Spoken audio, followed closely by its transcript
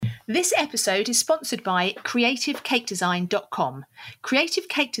This episode is sponsored by CreativeCakeDesign.com. Creative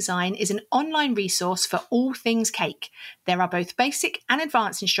Cake Design is an online resource for all things cake. There are both basic and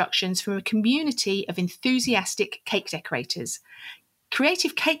advanced instructions from a community of enthusiastic cake decorators.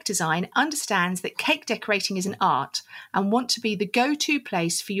 Creative Cake Design understands that cake decorating is an art and want to be the go-to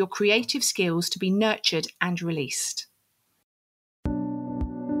place for your creative skills to be nurtured and released.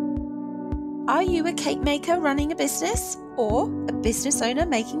 Are you a cake maker running a business or a business owner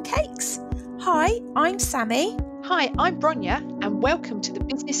making cakes? Hi, I'm Sammy. Hi, I'm Bronya, and welcome to the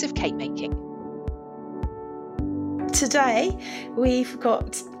Business of Cake Making. Today, we've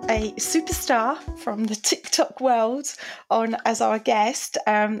got a superstar from the TikTok world on as our guest.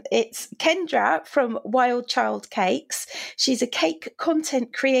 It's Kendra from Wild Child Cakes. She's a cake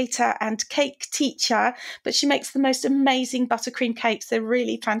content creator and cake teacher, but she makes the most amazing buttercream cakes. They're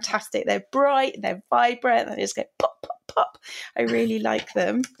really fantastic. They're bright, they're vibrant, they just go pop, pop, pop. I really like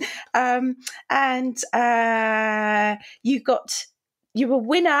them. You were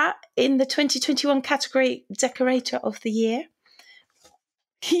winner in the 2021 category Decorator of the Year.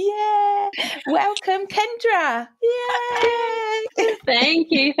 Yeah. Welcome, Kendra. Yay. Thank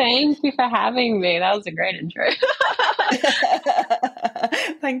you for having me. That was a great intro.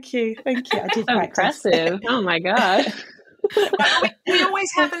 Thank you. I did practice. Impressive. Oh my God. We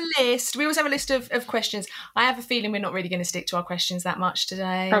always have a list. We always have a list of questions. I have a feeling we're not really going to stick to our questions that much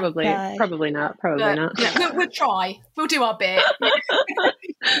today. Probably not. Yeah, we'll try. We'll do our bit.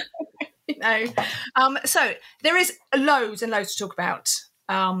 So there is loads and loads to talk about.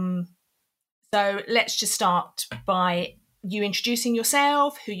 So let's just start by you introducing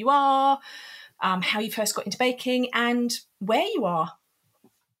yourself, who you are, how you first got into baking, and where you are.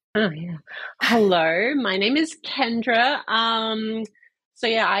 Oh yeah. Hello, my name is Kendra.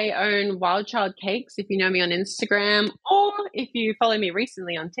 I own Wild Child Cakes. If you know me on Instagram, or if you follow me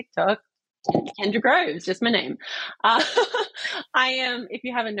recently on TikTok, Kendra Groves, just my name. I am, if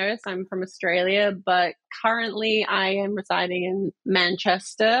you haven't noticed, I'm from Australia, but currently I am residing in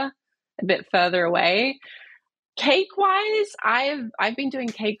Manchester, a bit further away. Cake-wise, I've been doing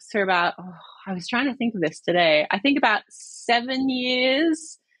cakes for about, I was trying to think of this today. I think about 7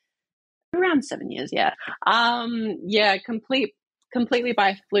 years. Around 7 years, yeah. Completely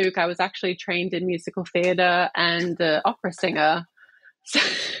by fluke. I was actually trained in musical theatre and opera singer.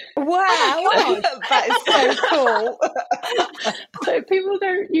 Wow, that is so cool. So people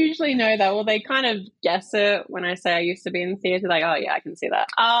don't usually know that. Well, they kind of guess it when I say I used to be in theatre. Like, oh yeah, I can see that.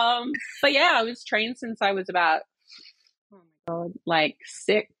 But yeah, I was trained since I was about, like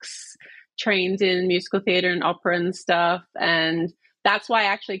 6. Trained in musical theatre and opera and stuff, and that's why I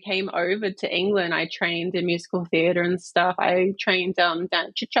actually came over to England. I trained in musical theatre and stuff. I trained down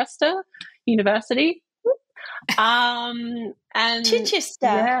at Chichester University. And Chichester.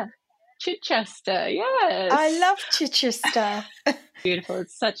 Yeah. Chichester, yes. I love Chichester. Beautiful.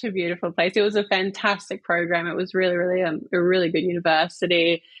 It's such a beautiful place. It was a fantastic program. It was really, really a really good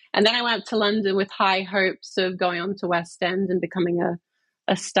university. And then I went to London with high hopes of going on to West End and becoming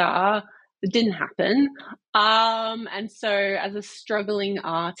a star. It didn't happen. And so as a struggling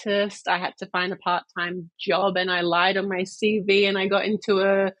artist, I had to find a part-time job, and I lied on my CV and I got into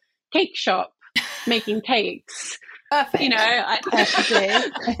a cake shop making cakes. Perfect. You know, I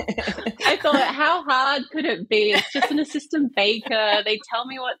thought, how hard could it be? It's just an assistant baker. They tell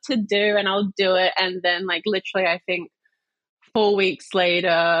me what to do and I'll do it. And then like literally, I think 4 weeks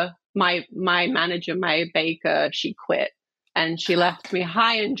later, my manager, my baker, she quit. And she left me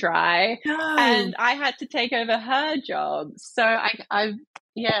high and dry, and I had to take over her job. So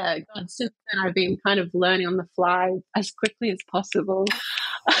since then I've been kind of learning on the fly as quickly as possible.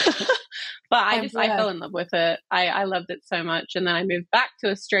 But I fell in love with it. I loved it so much. And then I moved back to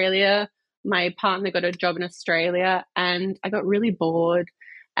Australia. My partner got a job in Australia, and I got really bored.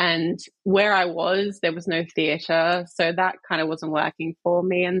 And where I was, there was no theatre. So that kind of wasn't working for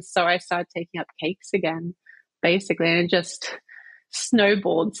me. And so I started taking up cakes again, basically, and just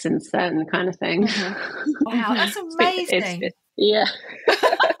snowballed since then, kind of thing. Wow, that's amazing.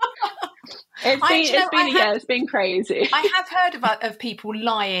 It's been crazy. I have heard of people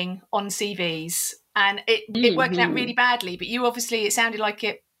lying on CVs, and it worked out really badly. But you obviously, it sounded like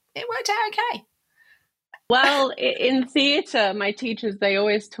it worked out okay. Well, in theatre, my teachers, they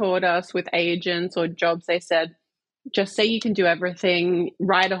always taught us with agents or jobs, they said, just say you can do everything,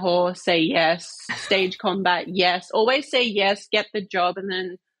 ride a horse, say yes, stage combat, yes, always say yes, get the job, and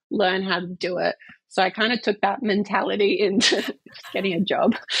then learn how to do it. So I kind of took that mentality into getting a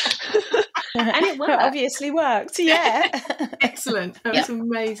job. And it worked. It obviously worked, yeah. Excellent. That was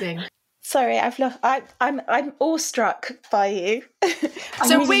amazing. Sorry, I've lost. I'm awestruck by you.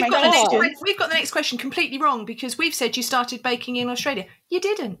 So really we've got making the next question completely wrong, because we've said you started baking in Australia. You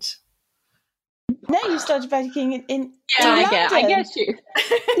didn't. No, you started baking in I London. guess you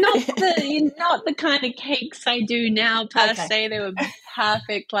not the kind of cakes I do now per se. They were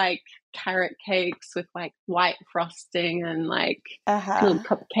perfect, like carrot cakes with like white frosting and like little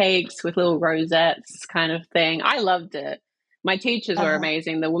cupcakes with little rosettes kind of thing. I loved it. My teachers were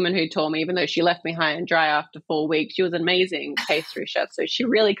amazing. The woman who taught me, even though she left me high and dry after 4 weeks, she was an amazing pastry chef. So she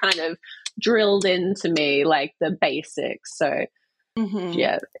really kind of drilled into me like the basics. So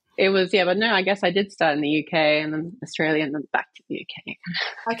yeah, it was, but no, I guess I did start in the UK and then Australia and then back to the UK.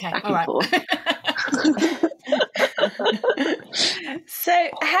 Okay, back all right. So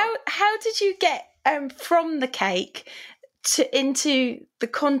how did you get from the cake into the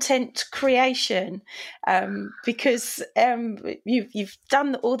content creation? Because you've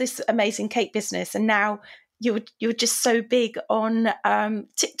done all this amazing cake business, and now you're just so big on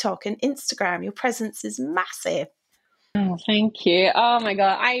TikTok and Instagram. Your presence is massive. Oh, thank you. Oh my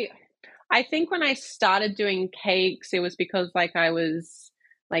God. I think when I started doing cakes, it was because like I was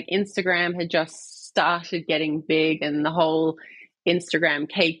like Instagram had just started getting big, and the whole Instagram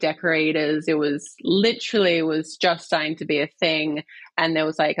cake decorators, it was just starting to be a thing. And there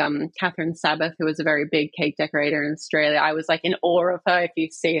was like Catherine Sabbath, who was a very big cake decorator in Australia. I was like in awe of her. If you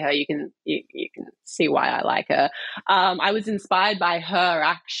see her, you can see why I like her. I was inspired by her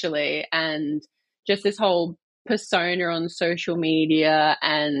actually, and just this whole persona on social media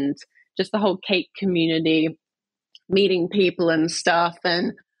and just the whole cake community, meeting people and stuff.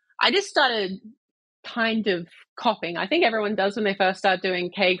 And I just started kind of copying. I think everyone does when they first start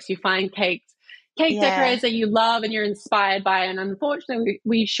doing cakes. You find cake decorators that you love and you're inspired by, and unfortunately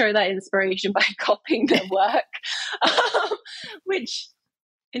we show that inspiration by copying their work, which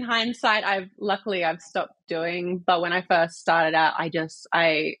in hindsight I've stopped doing. But when I first started out,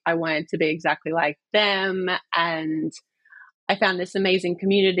 I wanted to be exactly like them, and I found this amazing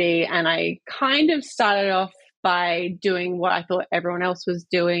community, and I kind of started off by doing what I thought everyone else was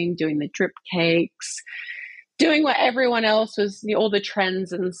doing the drip cakes, doing what everyone else was, all the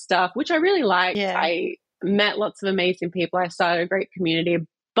trends and stuff, which I really liked. Yeah. I met lots of amazing people. I started a great community,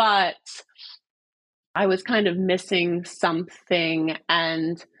 but I was kind of missing something.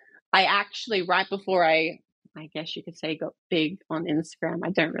 And I actually, right before I guess you could say got big on Instagram, I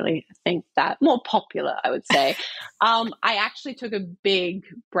don't really think that, more popular, I would say. I actually took a big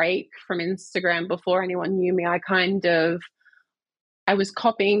break from Instagram before anyone knew me. I was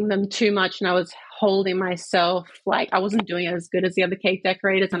copying them too much, and I was holding myself, like I wasn't doing it as good as the other cake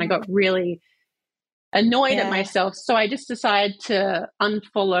decorators, and I got really annoyed at myself. So I just decided to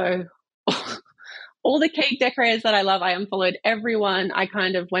unfollow all the cake decorators that I love. I unfollowed everyone. I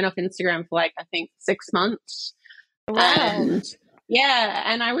kind of went off Instagram for like, I think 6 months. Wow. And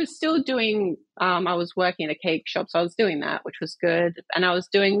and I was still doing, I was working at a cake shop, so I was doing that, which was good. And I was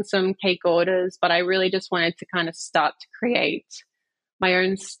doing some cake orders, but I really just wanted to kind of start to create my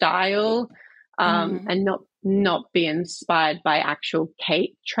own style, and not be inspired by actual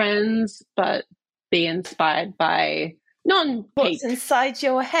cake trends, but be inspired by non-cake. What's inside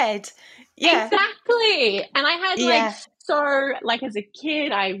your head. Yeah. Exactly. And I had like as a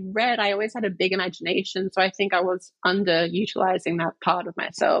kid, I always had a big imagination. So I think I was underutilizing that part of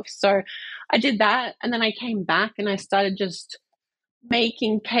myself. So I did that. And then I came back and I started just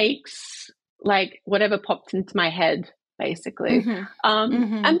making cakes, like whatever popped into my head, basically.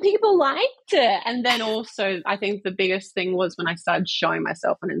 And people liked it. And then also I think the biggest thing was when I started showing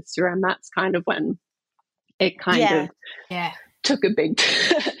myself on Instagram. That's kind of when it kind of took a big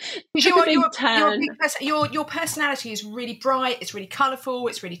turn. Your personality is really bright, it's really colourful,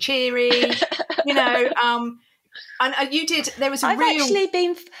 it's really cheery, you know. And you did. There was a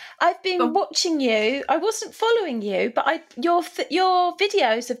I've been watching you. I wasn't following you, but your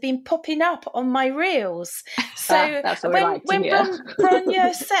videos have been popping up on my reels. So when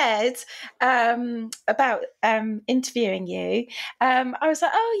Bronya said about interviewing you, I was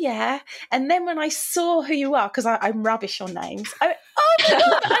like, oh yeah. And then when I saw who you are, because I'm rubbish on names, I went, oh my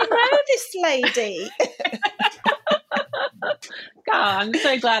God, I know this lady. God, I'm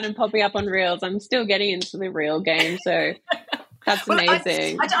so glad I'm popping up on Reels. I'm still getting into the Reel game, so that's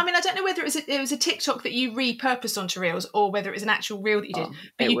amazing. I don't know whether it was a TikTok that you repurposed onto Reels or whether it was an actual Reel that you did.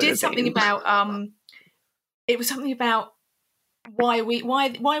 But you did something about it was something about why are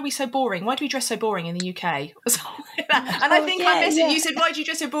we so boring? Why do we dress so boring in the UK? And I think I messaged you, said, why do you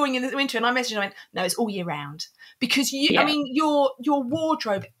dress so boring in the winter? And I messaged and I went, no, it's all year round. Because I mean, your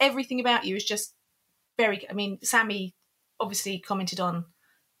wardrobe, everything about you is just very good. I mean, Sammy obviously commented on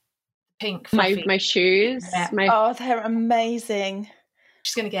pink my fluffy. shoes. Yeah. Oh, they're amazing.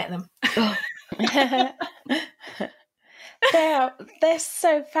 She's going to get them. They're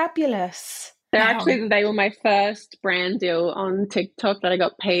so fabulous. They were my first brand deal on TikTok that I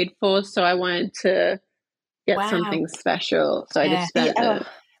got paid for, so I wanted to get something special. So I just spent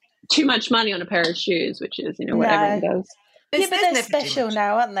too much money on a pair of shoes, which is, what everyone does. But they're special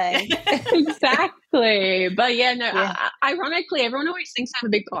now, aren't they? Exactly. But ironically, everyone always thinks I have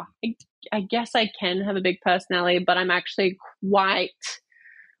a big, I guess I can have a big personality, but I'm actually quite,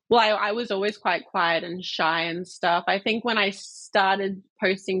 I was always quite quiet and shy and stuff. I think when I started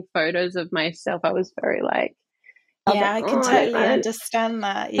posting photos of myself, I was very I can totally understand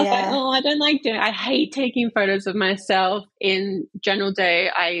that. Yeah. I don't like doing. I hate taking photos of myself. In general day,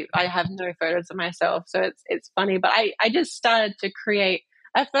 I have no photos of myself, so it's funny. But I just started to create.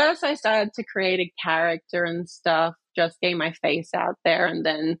 At first, I started to create a character and stuff, just getting my face out there. And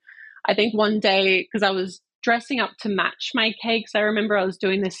then I think one day, because I was dressing up to match my cakes, I remember I was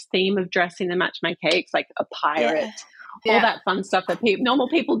doing this theme of dressing to match my cakes, like a pirate. All that fun stuff that normal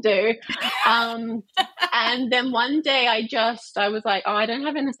people do. And then one day I was like, I don't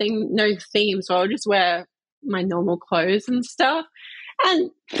have no theme, so I'll just wear my normal clothes and stuff.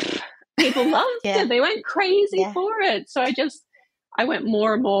 And people loved it. They went crazy for it. So I went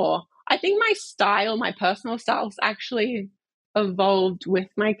more and more. I think my personal styles actually evolved with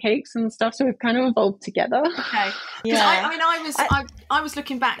my cakes and stuff. So we've kind of evolved together. Okay. I was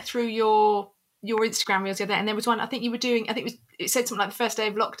looking back through your Instagram reels the other day, and there was one I think you were doing. It said something like the first day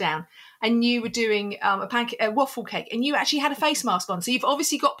of lockdown, and you were doing a waffle cake, and you actually had a face mask on. So you've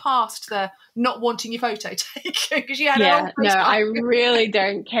obviously got past the not wanting your photo taken because you had a whole face mask. I really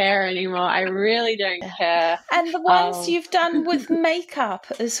don't care anymore. I really don't care. And the ones you've done with makeup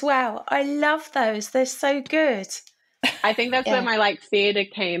as well, I love those. They're so good. I think that's where my theater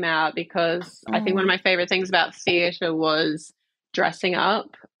came out, because I think one of my favorite things about theater was dressing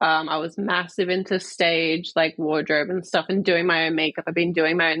up. I was massive into stage, wardrobe and stuff, and doing my own makeup. I've been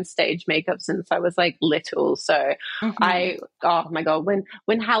doing my own stage makeup since I was little. So oh my God,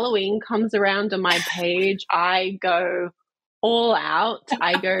 when Halloween comes around on my page, I go all out.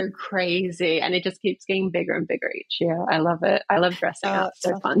 I go crazy, and it just keeps getting bigger and bigger each year. I love it. I love dressing up. It's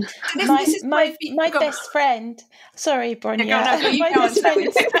so fun. My best friend, sorry, Bronya,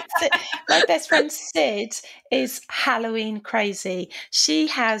 my best friend Sid is Halloween crazy. She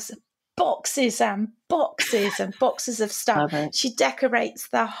has boxes and boxes and boxes of stuff. She decorates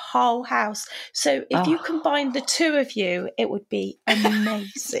the whole house. So if you combine the two of you, it would be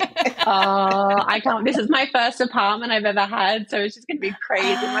amazing. I can't. This is my first apartment I've ever had, so it's just going to be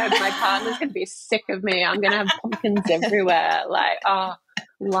crazy. My partner's going to be sick of me. I'm going to have pumpkins everywhere.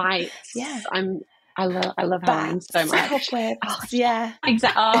 Lights. Yeah. I love Halloween so much. Cobwebs,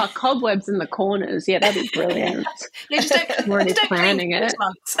 exactly. Cobwebs in the corners. Yeah, that'd be brilliant. Just already planning it.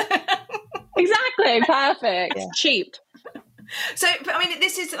 Exactly, perfect. Cheap. So, but I mean,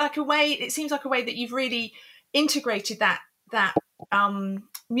 this is a way. It seems like a way that you've really integrated that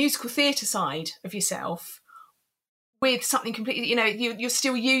musical theatre side of yourself with something completely. You're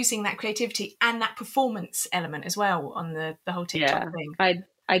still using that creativity and that performance element as well on the whole TikTok thing.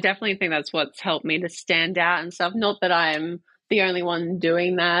 I definitely think that's what's helped me to stand out and stuff. Not that I'm the only one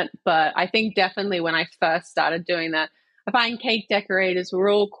doing that, but I think definitely when I first started doing that, I find cake decorators, we're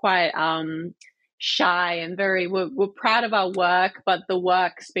all quite shy and we're proud of our work, but the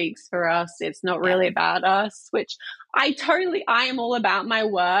work speaks for us. It's not really about us, which I am all about my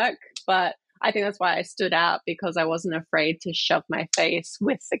work, but I think that's why I stood out, because I wasn't afraid to shove my face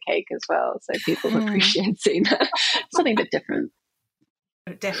with the cake as well. So people appreciate seeing that. Something a bit different.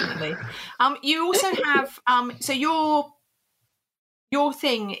 Definitely. You also have so your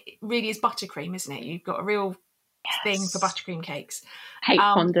thing really is buttercream, isn't it? You've got a real thing for buttercream cakes. Hate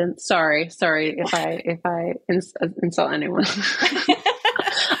fondant. Sorry if I insult anyone.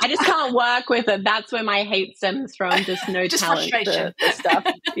 I just can't work with it. That's where my hate stems from. Just no talent for stuff.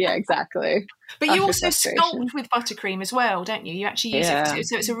 Yeah, exactly. But you also sculpt with buttercream as well, don't you? You actually use it,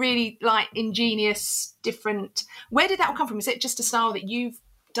 so it's a really ingenious, different. Where did that all come from? Is it just a style that you've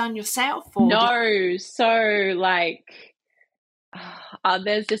done yourself? Or no,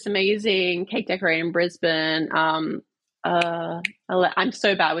 there's this amazing cake decorator in Brisbane. I'm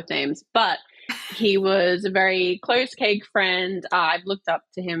so bad with names, but he was a very close cake friend. I've looked up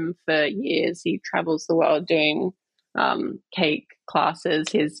to him for years. He travels the world doing cake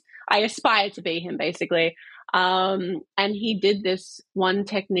classes. I aspire to be him, basically. And he did this one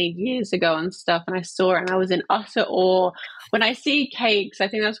technique years ago and stuff, and I saw it and I was in utter awe. When I see cakes, I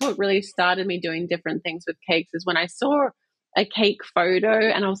think that's what really started me doing different things with cakes, is when I saw a cake photo,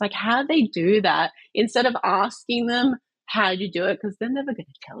 and I was like, how do they do that? Instead of asking them, how did you do it? Because they're never going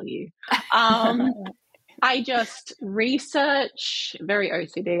to tell you. I just research, very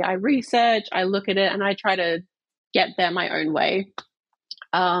OCD. I research, I look at it, and I try to get there my own way.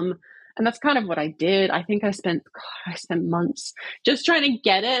 And that's kind of what I did. I think I spent months just trying to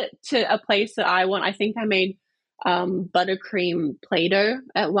get it to a place that I want. I think I made buttercream Play-Doh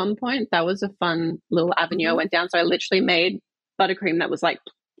at one point. That was a fun little avenue I went down. So I literally made buttercream that was like,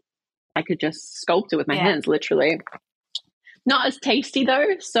 I could just sculpt it with my hands, literally. Not as tasty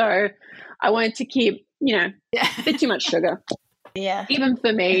though. So I wanted to keep, a bit too much sugar. Yeah. Even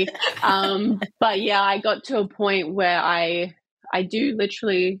for me. But yeah, I got to a point where I do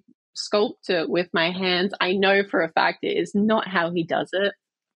literally sculpt it with my hands. I know for a fact it is not how he does it.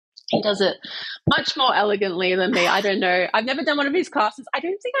 He does it much more elegantly than me. I don't know. I've never done one of his classes. I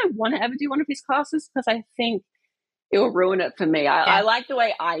don't think I want to ever do one of his classes because I think it will ruin it for me. I like the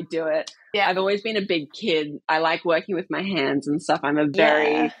way I do it. Yeah. I've always been a big kid. I like working with my hands and stuff.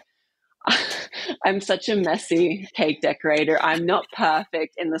 I'm such a messy cake decorator. I'm not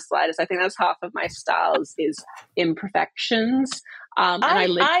perfect in the slightest. I think that's half of my styles is imperfections. I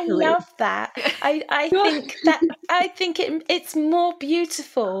love that. I think it's more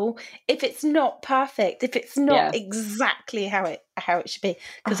beautiful if it's not perfect, if it's not exactly how it should be,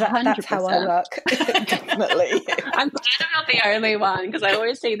 because that's how I work. Definitely. I'm glad I'm not the only one, because I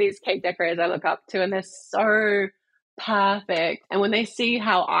always see these cake decorators I look up to and they're so perfect, and when they see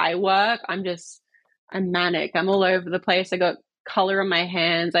how I work, I'm manic. I'm all over the place. I got color in my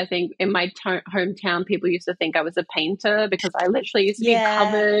hands. I think in my hometown people used to think I was a painter because I literally used to be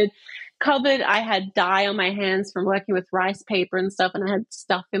covered. I had dye on my hands from working with rice paper and stuff, and I had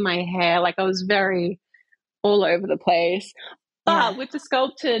stuff in my hair. Like I was very all over the place. But with the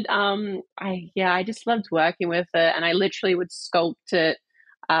sculpted, I just loved working with it, and I literally would sculpt it.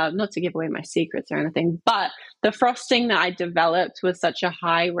 Not to give away my secrets or anything, but the frosting that I developed was such a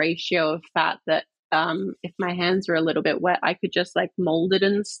high ratio of fat that if my hands were a little bit wet, I could just like mold it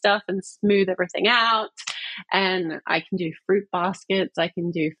and stuff and smooth everything out. And I can do fruit baskets. I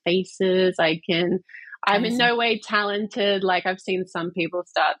can do faces. I'm in no way talented. Like I've seen some people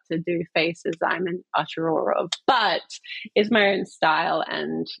start to do faces I'm in utter awe of, but it's my own style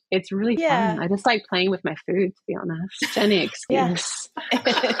and it's really fun. I just like playing with my food, to be honest. Any excuse. And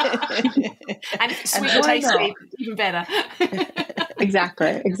if it's sweet and tasty, even better.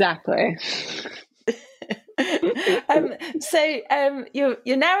 Exactly. So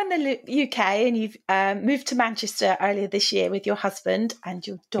you're now in the UK and you've moved to Manchester earlier this year with your husband and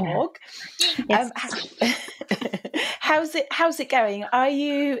your dog. Yes. How's it going? Are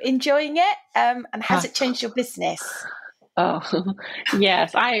you enjoying it? And has it changed your business? Oh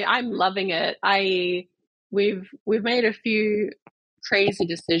yes, I'm loving it. We've made a few crazy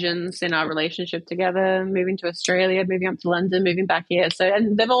decisions in our relationship together, moving to Australia, moving up to London, moving back here.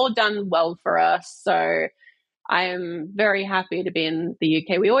 And they've all done well for us. So I am very happy to be in the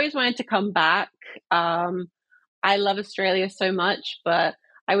UK. We always wanted to come back. I love Australia so much, but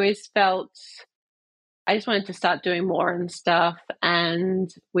I always felt I just wanted to start doing more and stuff. And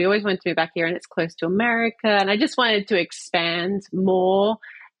we always wanted to be back here, and it's close to America. And I just wanted to expand more.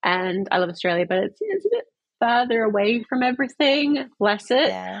 And I love Australia, but it's a bit further away from everything. Bless it.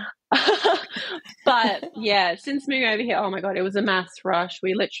 Yeah. But yeah, since moving over here, oh my God, it was a mass rush.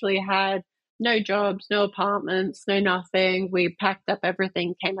 We literally had no jobs, no apartments, no nothing. We packed up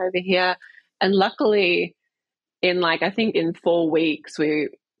everything, came over here. And luckily, I think in 4 weeks, we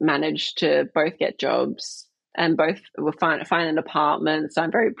managed to both get jobs and both were find an apartment. So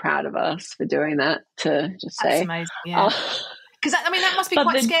I'm very proud of us for doing that, to just say. That's amazing, yeah. Because that must be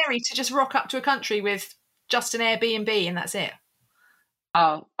quite scary to just rock up to a country with just an Airbnb and that's it.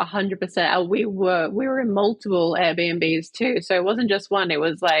 Oh, 100%. We were in multiple Airbnbs too. So it wasn't just one, it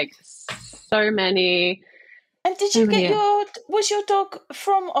was like so many. And did you was your dog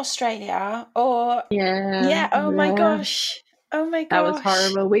from Australia or? Yeah. Oh my gosh. That was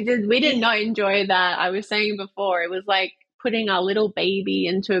horrible. We did not enjoy that. I was saying before, it was like putting our little baby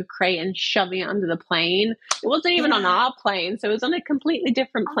into a crate and shoving it under the plane. It wasn't even on our plane, so it was on a completely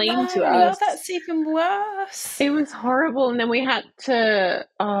different plane to us. Oh, that's even worse. It was horrible. And then we had to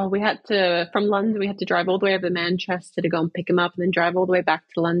from London, we had to drive all the way over to Manchester to go and pick him up and then drive all the way back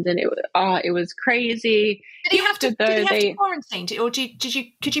to London. It was crazy. Did he have to quarantine, or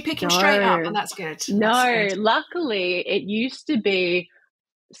could you pick him straight up? And that's good. No, luckily it used to be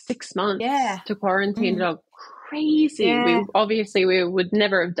 6 months to quarantine. Crazy. We would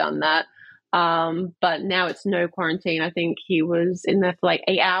never have done that, But now it's no quarantine. I think he was in there for like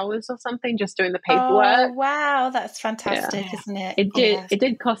 8 hours or something, just doing the Oh, paperwork. wow. That's fantastic, isn't it? It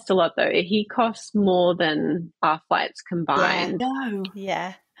did cost a lot though. He cost more than our flights combined. No.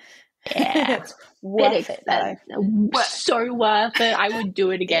 Yeah. Yeah. Worth it though. So worth it. I would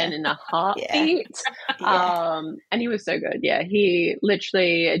do it again in a heartbeat. Yeah. And he was so good. Yeah, he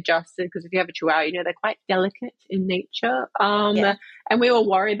literally adjusted, because if you have a chihuahua, you know, they're quite delicate in nature. And we were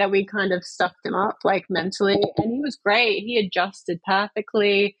worried that we kind of stuffed him up like mentally, and he was great. He adjusted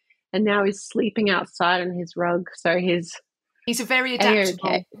perfectly, and now he's sleeping outside on his rug. So he's a very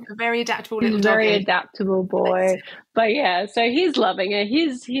adaptable, little He's very doggy. adaptable boy. But yeah, so he's loving it.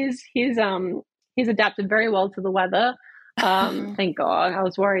 He's adapted very well to the weather. Thank God. I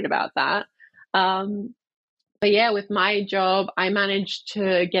was worried about that. But yeah, with my job, I managed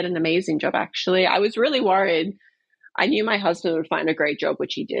to get an amazing job, actually. I was really worried. I knew my husband would find a great job,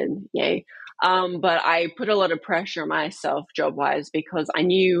 which he did. Yay. But I put a lot of pressure on myself job-wise, because I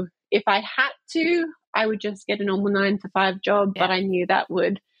knew if I had to, I would just get a normal 9-to-5 job, but I knew that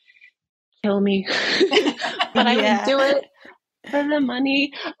would kill me. But I would do it for the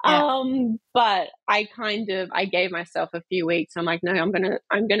money. But I gave myself a few weeks. I'm like, no, I'm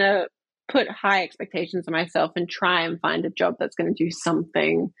gonna put high expectations on myself and try and find a job that's going to do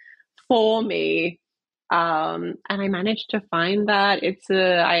something for me. And I managed to find that.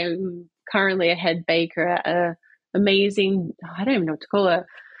 I'm currently a head baker at a amazing, I don't even know what to call it,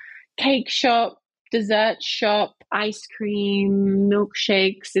 cake shop, dessert shop, ice cream,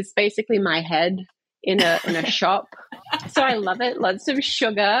 milkshakes. It's basically my head in a shop. So I love it. Lots of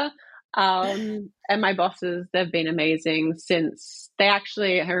sugar. And my bosses, they've been amazing since I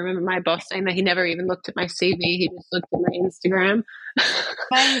remember my boss saying that he never even looked at my CV. He just looked at my Instagram.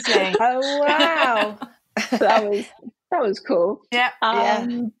 Amazing. Oh, wow. that was cool. Yeah.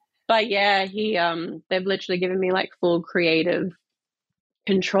 But yeah, they've literally given me like full creative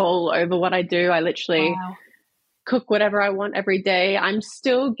control over what I do. I literally cook whatever I want every day. I'm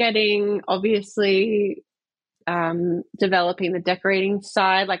still getting, obviously, developing the decorating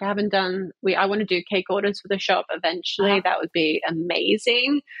side. Like I want to do cake orders for the shop eventually. That would be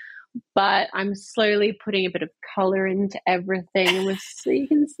amazing. But I'm slowly putting a bit of color into everything,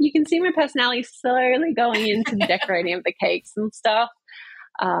 and you can see my personality slowly going into the decorating of the cakes and stuff,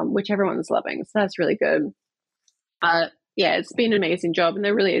 which everyone's loving. So that's really good. Yeah, it's been an amazing job, and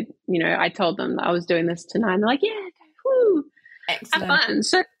they're really, I told them that I was doing this tonight, and they're like, yeah, woo, have fun.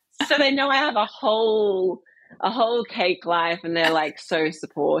 So they know I have a whole cake life, and they're like so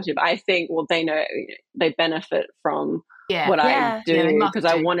supportive. I think, well, they know they benefit from what I do, because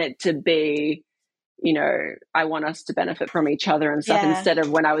I want it to be, I want us to benefit from each other and stuff, instead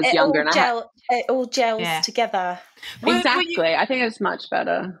of when I was younger. It all gels together. Exactly. I think it's much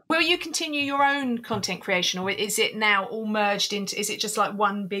better. Will you continue your own content creation, or is it now all merged into, is it just like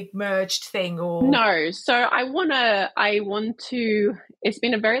one big merged thing? Or no, so I want to, it's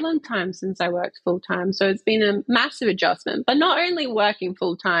been a very long time since I worked full-time, so it's been a massive adjustment. But not only working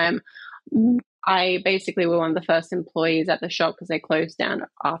full-time, I basically were one of the first employees at the shop, because they closed down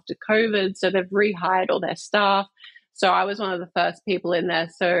after COVID. So they've rehired all their staff. So I was one of the first people in there.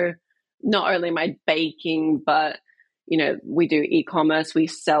 So not only am I baking, but, we do e-commerce, we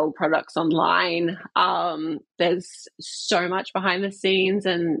sell products online. There's so much behind the scenes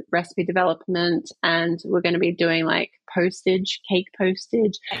and recipe development, and we're going to be doing like cake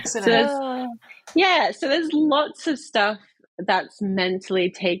postage. Excellent. So there's lots of stuff that's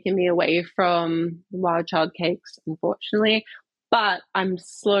mentally taken me away from Wild Child Cakes, unfortunately. But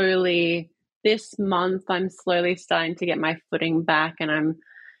this month, I'm slowly starting to get my footing back, and I'm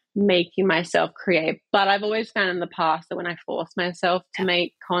making myself create. But I've always found in the past that when I force myself to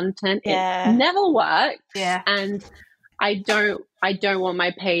make content, it never works. Yeah. And I don't want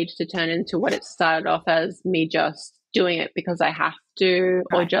my page to turn into what it started off as, me just doing it because I have to,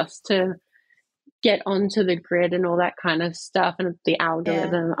 or just to get onto the grid and all that kind of stuff, and the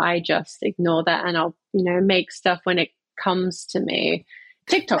algorithm. I just ignore that, and I'll make stuff when it comes to me.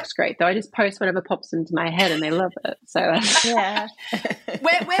 TikTok's great though. I just post whatever pops into my head, and they love it. So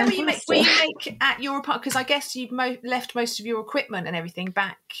where will you make at your apartment? Because I guess you've left most of your equipment and everything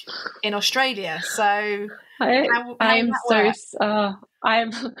back in Australia. So I've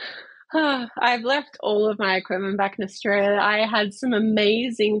left all of my equipment back in Australia. I had some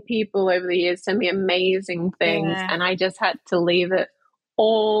amazing people over the years send me amazing things, and I just had to leave it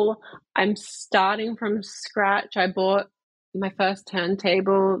all. I'm starting from scratch. I bought my first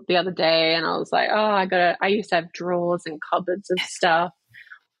turntable the other day, and I was like, I used to have drawers and cupboards of stuff.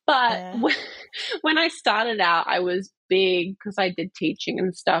 But Yeah. when I started out, I was big because I did teaching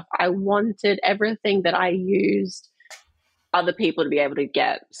and stuff. I wanted everything that I used other people to be able to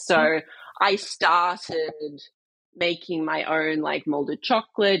get. So I started making my own like molded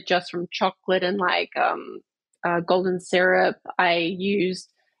chocolate just from chocolate and like golden syrup. I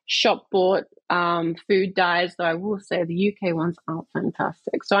used shop bought food dyes, though I will say the UK ones aren't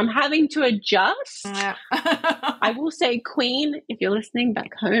fantastic. So I'm having to adjust. Yeah. I will say, Queen, if you're listening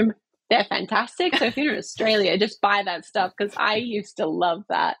back home, they're fantastic. So if you're in Australia, just buy that stuff because I used to love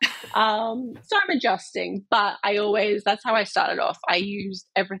that. So I'm adjusting, but that's how I started off. I used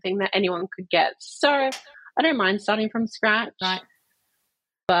everything that anyone could get. So I don't mind starting from scratch. Right.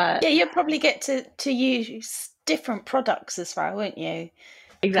 But yeah, you'll probably get to use different products as well, won't you?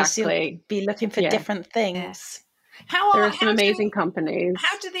 Because you'll exactly. be looking for different things. There are some amazing companies.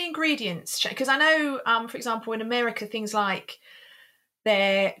 How do the ingredients change? Because I know, for example, in America, things like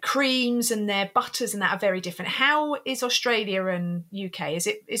their creams and their butters and that are very different. How is Australia and UK? Is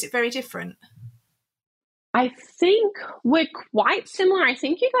it very different? I think we're quite similar. I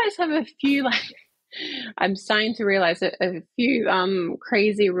think you guys have a few I'm starting to realize a few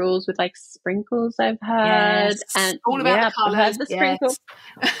crazy rules with like sprinkles I've heard. Yes. And all about the colours. I've heard the sprinkles.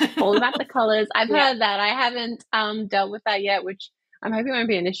 All about the colours. I've heard that. I haven't dealt with that yet, which I'm hoping won't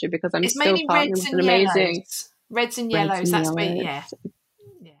be an issue because I'm still partnering with an amazing reds and yellows. That's me, yeah.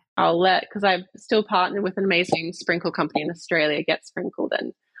 Because I've still partnered with an amazing sprinkle company in Australia, Get Sprinkled,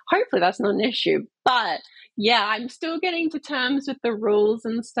 and hopefully that's not an issue. But yeah, I'm still getting to terms with the rules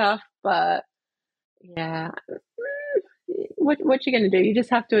and stuff, but yeah, what you going to do? You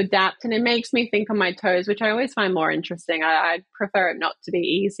just have to adapt, and it makes me think on my toes, which I always find more interesting. I prefer it not to be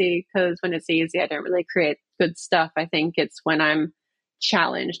easy because when it's easy, I don't really create good stuff. I think it's when I'm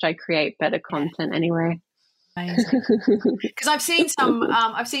challenged, I create better content anyway. Because I've seen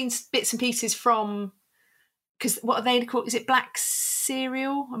bits and pieces from. Because what are they called? Is it Black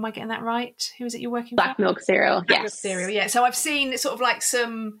Cereal? Am I getting that right? Who is it you're working with? Black Milk Cereal. Black Milk Cereal, yeah. So I've seen sort of like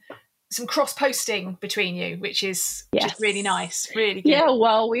some cross posting between you, which is just really nice, really good. Yeah,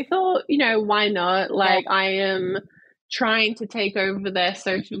 well, we thought, why not? Like, I am trying to take over their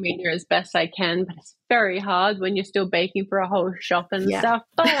social media as best I can, but it's very hard when you're still baking for a whole shop and stuff.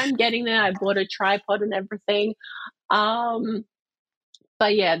 But I'm getting there. I bought a tripod and everything.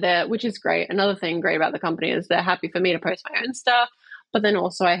 But yeah, which is great. Another thing great about the company is they're happy for me to post my own stuff, but then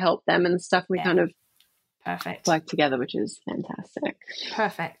also I help them and stuff. We kind of work together, which is fantastic.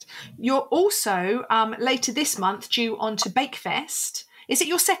 Perfect. You're also later this month due on to Bakefest. Is it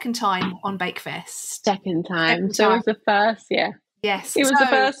your second time on Bakefest? Second time. So it was the first, yeah. Yes. It was the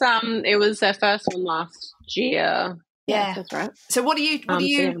first. It was their first one last year. Yeah, that's right. So what are you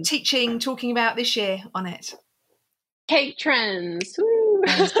talking about this year on it? Cake trends. Woo.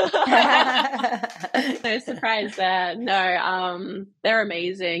 No surprise there. No, they're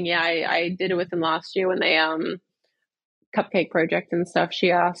amazing. Yeah, I did it with them last year when they cupcake project and stuff.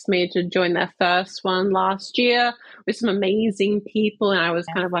 She asked me to join their first one last year with some amazing people, and I was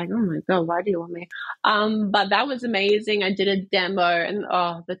kind of like, oh my god, why do you want me? But that was amazing. I did a demo, and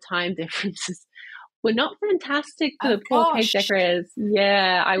the time differences were not fantastic for the poor cake decorators.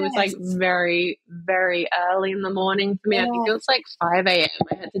 Yeah, I was like very, very early in the morning for me. I think it was like 5 a.m.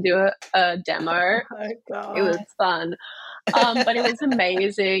 I had to do a demo. Oh my god. It was fun. But it was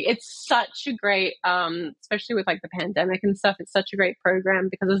amazing. It's such a great, especially with like the pandemic and stuff, it's such a great program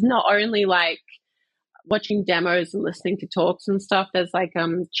because it's not only like watching demos and listening to talks and stuff. There's like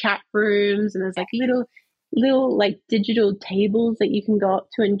chat rooms, and there's like little like digital tables that you can go up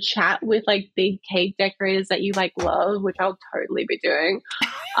to and chat with like big cake decorators that you like love, which I'll totally be doing.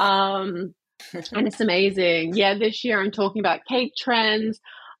 And it's amazing. Yeah, this year I'm talking about cake trends.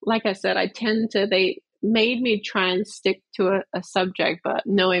 Like I said, they made me try and stick to a subject, but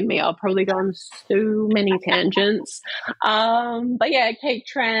knowing me, I'll probably go on so many tangents. But yeah, cake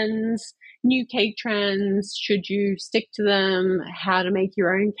trends, new cake trends, should you stick to them, how to make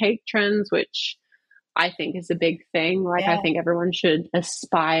your own cake trends, which I think is a big thing. Like, I think everyone should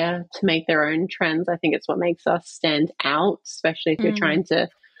aspire to make their own trends. I think it's what makes us stand out, especially if you're trying to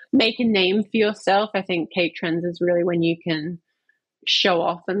make a name for yourself. I think cake trends is really when you can show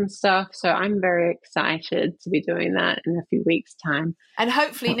off and stuff. So I'm very excited to be doing that in a few weeks' time. And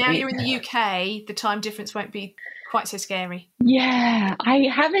hopefully now you're in the UK, the time difference won't be quite so scary. Yeah, I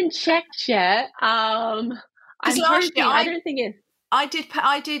haven't checked yet. I'm hoping, I don't think it. I did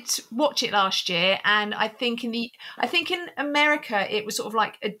watch it last year, and I think in America it was sort of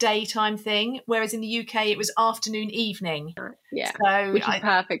like a daytime thing, whereas in the UK it was afternoon, evening. Yeah, So which is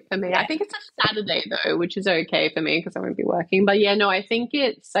perfect for me. yeah. I think it's a Saturday though, which is okay for me because I won't be working. But yeah, no, I think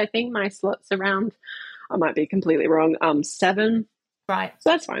my slot's around, I might be completely wrong, 7. Right.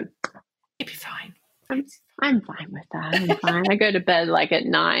 So that's fine. You'll be fine. I'm fine with that. I'm fine. I go to bed like at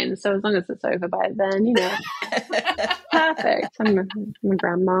 9, so as long as it's over by then, you know, perfect. I'm a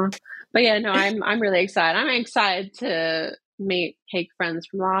grandma. But yeah, no, I'm really excited. I'm excited to meet cake friends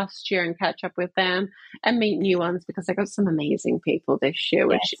from last year and catch up with them and meet new ones because I got some amazing people this year,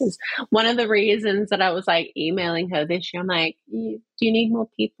 which is one of the reasons that I was like emailing her this year. I'm like, do you need more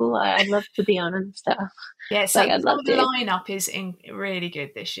people? I'd love to be on and stuff. Yeah, so some of the lineup is really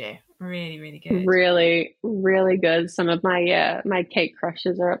good this year. Really, really good. Really, really good. Some of my my cake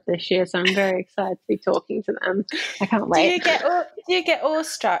crushes are up this year, so I'm very excited to be talking to them. I can't wait. Do you get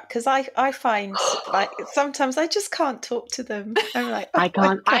awestruck? Because I find like sometimes I just can't talk to them. I'm like, I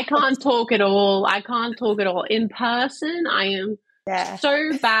can't talk at all. I can't talk at all. In person, I am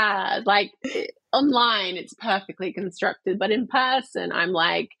so bad. Like online, it's perfectly constructed, but in person, I'm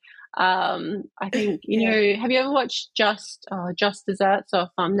like. I think you know. Have you ever watched Just Desserts off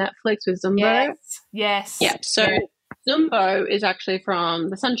Netflix with Zumbo? Yes. Yeah. So Zumbo is actually from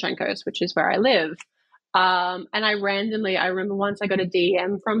the Sunshine Coast, which is where I live. And I remember once I got a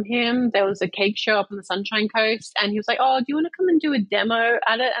DM from him. There was a cake show up on the Sunshine Coast, and he was like, "Oh, do you want to come and do a demo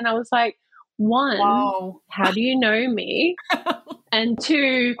at it?" And I was like, "One, how do you know me?" And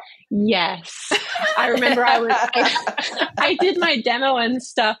 2, yes. I remember I did my demo and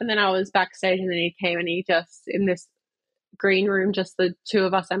stuff, and then I was backstage, and then he came and he just in this green room, just the 2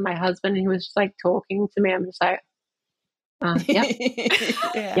 of us and my husband, and he was just like talking to me. I'm just like,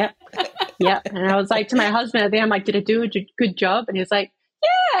 yep. Yep. And I was like to my husband at the end, I'm like, did I do a good job? And he was like,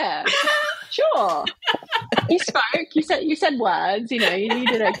 yeah, sure. You spoke, you said words, you know, you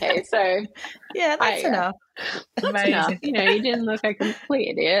did okay. So yeah, that's enough. That's enough. You know, you didn't look like a complete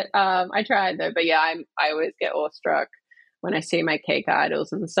idiot. I tried though, but yeah, I always get awestruck when I see my cake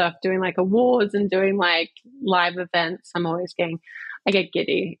idols and stuff doing like awards and doing like live events. I get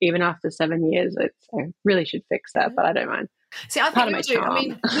giddy even after 7 years. I really should fix that, but I don't mind. See, I think we do. I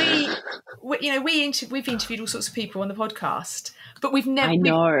mean, we've interviewed all sorts of people on the podcast, but we've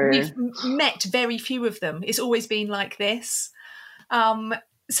met very few of them. It's always been like this.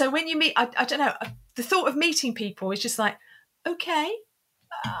 So when you meet, I don't know, the thought of meeting people is just like, okay.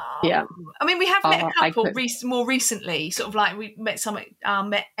 Yeah. I mean, we have met a couple more recently, sort of like we met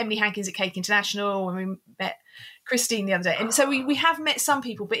met Emily Hankins at Cake International, and we met Christine the other day. And so we have met some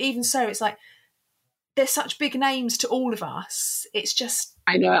people, but even so, it's like, there's such big names to all of us. It's just...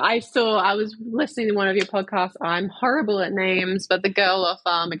 I know. I was listening to one of your podcasts. I'm horrible at names, but the girl off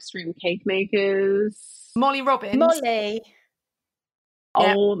Extreme Cake Makers. Molly Robbins. Molly.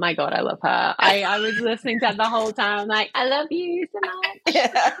 Oh my God, I love her. I was listening to that the whole time. I'm like, I love you so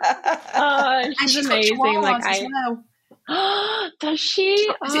much. Oh, she's amazing. Like as well. Does she?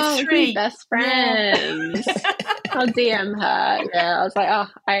 Is it 3? Best friends. Yeah. I'll DM her. Yeah, I was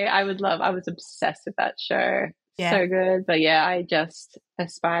like, I was obsessed with that show. Yeah. So good. But yeah, I just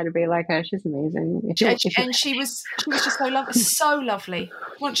aspire to be like her. She's amazing. And she was just so lovely,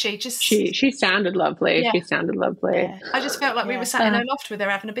 wasn't she? Just she sounded lovely. Yeah. She sounded lovely. Yeah. I just felt like we were sat in a loft with her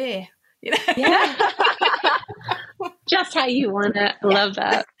having a beer. You know? Yeah. Just how you want it. Love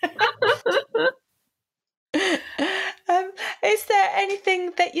that. Is there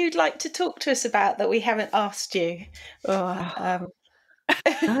anything that you'd like to talk to us about that we haven't asked you? No,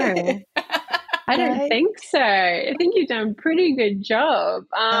 I don't think so. I think you've done a pretty good job.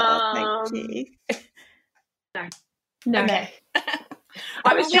 Thank you. No. Okay.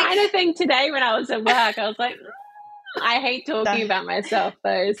 I was trying to think today when I was at work. I was like, I hate talking about myself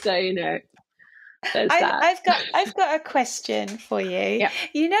though, so you know. I've got a question for you. Yeah.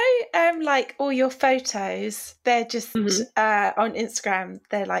 You know, like all your photos, they're just on Instagram.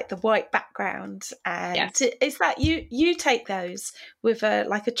 They're like the white background, and is that you take those with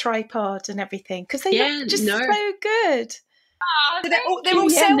a tripod and everything because they look just so good. They're all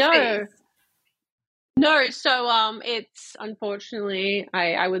selfies. No, so it's unfortunately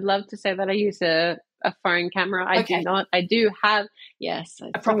I would love to say that I use a phone camera. I do not. I do have a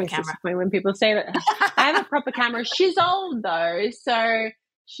proper camera. When people say that, I have a proper camera. She's old though, so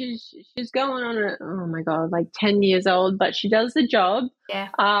she's going on oh my God, like 10 years old, but she does the job. Yeah.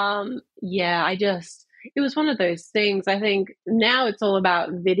 It was one of those things. I think now it's all about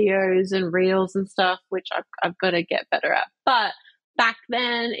videos and reels and stuff, which I've got to get better at. But back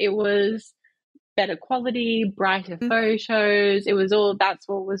then it was better quality, brighter photos. It was all, that's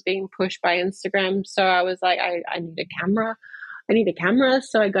what was being pushed by Instagram. So I was like, I need a camera. I need a camera.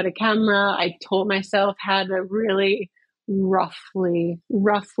 So I got a camera. I taught myself how to really roughly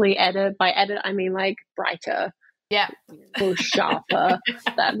edit. By edit, I mean like brighter. Yeah. Or sharper.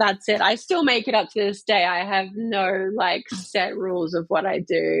 That's it. I still make it up to this day. I have no like set rules of what I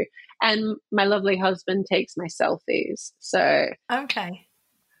do. And my lovely husband takes my selfies. So okay.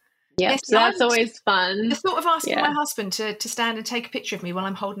 Yeah, Yes, so that's always fun. The thought of asking my husband to stand and take a picture of me while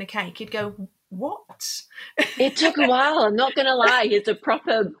I'm holding a cake, he'd go, what? It took a while, I'm not going to lie. He's a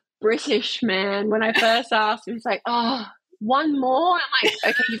proper British man. When I first asked him, he's like, oh, one more? I'm like,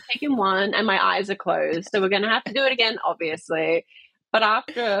 okay, you've taken one and my eyes are closed. So we're going to have to do it again, obviously. But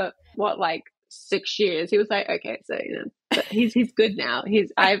after, 6 years, he was like, okay, so, but he's good now.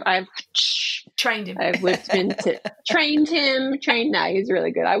 I've trained him. Trained him. Now he's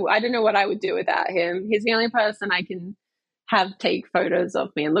really good. I don't know what I would do without him. He's the only person I can have take photos of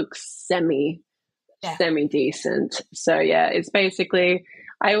me and look semi decent. So yeah, it's basically,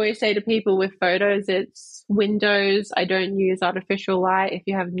 I always say to people with photos, it's windows. I don't use artificial light. If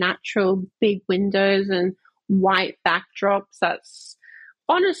you have natural big windows and white backdrops, that's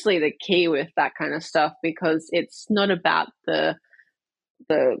honestly the key with that kind of stuff, because it's not about the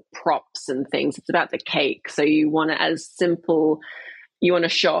props and things, it's about the cake. So you want to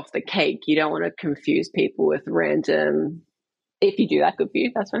show off the cake. You don't want to confuse people with random. If you do that, good for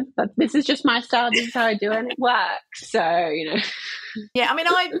you, that's fine. But this is just my style, this is how I do it, and it works. So yeah, I mean,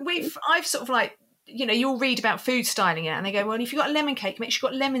 I've sort of like, you'll read about food styling it and they go, well, if you've got a lemon cake, make sure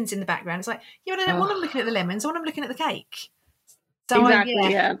you've got lemons in the background. It's like, yeah, but I don't want them looking at the lemons, I want them looking at the cake. So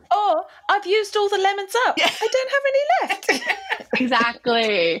exactly, yeah. Or I've used all the lemons up. Yeah. I don't have any left.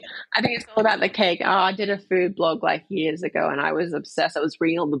 Exactly. I think it's all about the cake. Oh, I did a food blog like years ago and I was obsessed. I was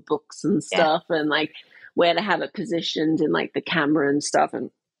reading all the books and stuff and like where to have it positioned in like the camera and stuff.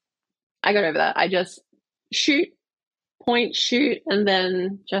 And I got over that. I just shoot, and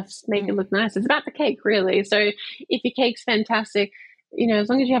then just make it look nice. It's about the cake, really. So if your cake's fantastic, as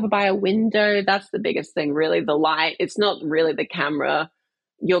long as you have it by a window, that's the biggest thing, really. The light, it's not really the camera.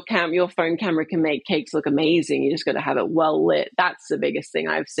 Your phone camera can make cakes look amazing. You just got to have it well lit. That's the biggest thing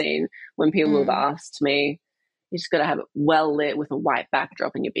I've seen when people have asked me. You just got to have it well lit with a white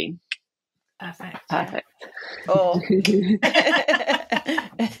backdrop and you'll be perfect. Oh.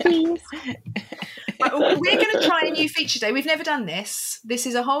 Please. Right, well, we're going to try a new feature today. We've never done this. This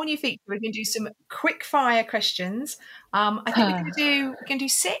is a whole new feature. We're going to do some quick fire questions. I think we're going to do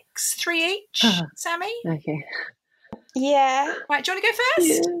 6, 3 each. Sammy? Okay. Yeah. Right, do you want to go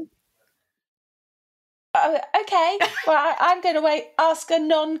first? Yeah. Okay. Well, I'm going to ask a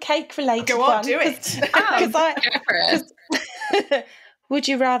non-cake related one. Go on, one. do it. Would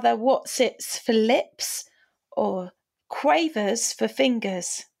you rather what sits for lips or quavers for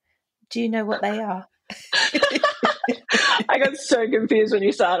fingers? Do you know what they are? I got so confused when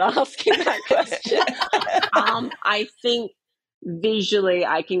you started asking that question. I think visually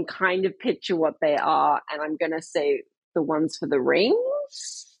I can kind of picture what they are, and I'm going to say the ones for the rings.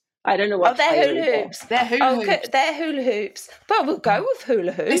 I don't know what. They're hula hoops. They're hula hoops. They're hula hoops. But we'll go with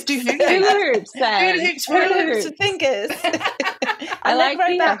hula hoops. Let's do hula hoops. Hula hoops for fingers. I like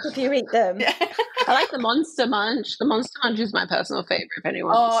right back if you eat them. Yeah. I like the Monster Munch. The Monster Munch is my personal favourite, if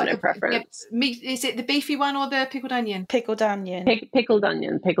anyone wants to know preference. Is it the beefy one or the pickled onion? Pickled onion. Pickled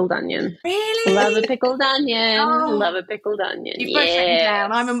onion. Really? Love a pickled onion. Love a pickled onion. You've both written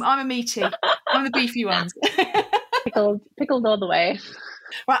down. I'm a meaty. I'm the beefy ones. Pickled all the way.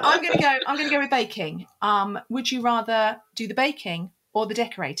 Right, I'm gonna go with baking. Would you rather do the baking or the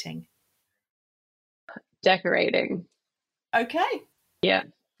decorating? Decorating. Okay. Yeah.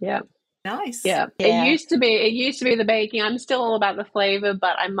 Nice. Yeah. It used to be the baking. I'm still all about the flavor,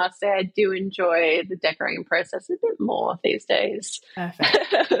 but I must say I do enjoy the decorating process a bit more these days.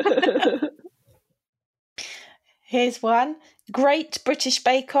 Perfect. Here's one. Great British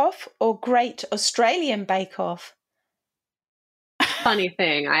Bake Off or Great Australian Bake Off? Funny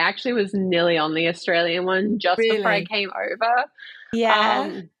thing, I actually was nearly on the Australian one just before I came over.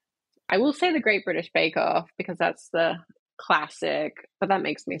 Yeah. I will say the Great British Bake Off because that's the classic, but that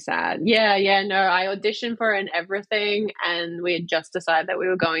makes me sad. Yeah, no, I auditioned for it and everything, and we had just decided that we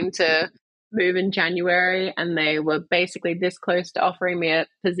were going to move in January, and they were basically this close to offering me a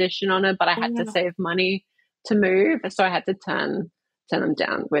position on it, but I had to save money to move, so I had to turn them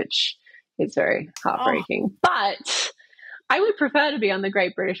down, which is very heartbreaking. But I would prefer to be on the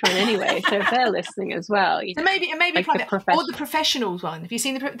Great British one anyway. So if they're listening as well, maybe like or the professionals one. Have you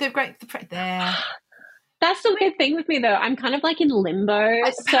seen the great there? That's the weird thing with me, though. I'm kind of like in limbo.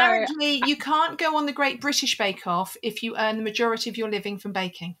 Apparently, you can't go on the Great British Bake Off if you earn the majority of your living from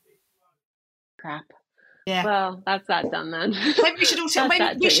baking. Crap. Yeah. Well, that's that done then. Maybe we should also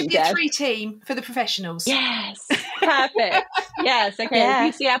we should be a 3-team for the professionals. Yes. Perfect. Yes. Okay. Yeah.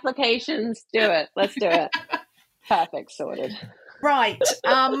 VC applications. Do it. Let's do it. Perfect. Sorted. Right.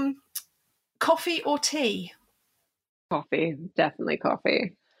 Coffee or tea? Coffee. Definitely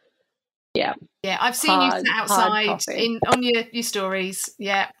coffee. Yeah. Yeah. I've seen you sit outside on your stories.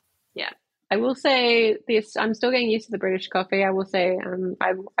 Yeah. Yeah. I will say this, I'm still getting used to the British coffee. I will say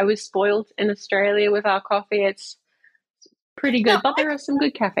I was spoiled in Australia with our coffee. It's pretty good, but there are some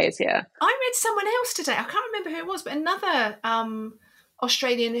good cafes here. I read someone else today. I can't remember who it was, but another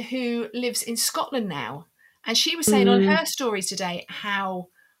Australian who lives in Scotland now. And she was saying on her stories today how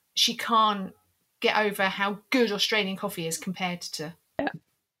she can't get over how good Australian coffee is compared to... Yeah.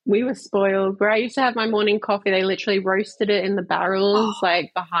 We were spoiled. Where I used to have my morning coffee, they literally roasted it in the barrels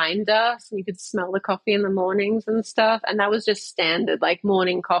like behind us, and you could smell the coffee in the mornings and stuff. And that was just standard, like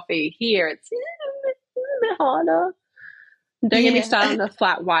morning coffee. Here it's a bit harder. Don't get me started on the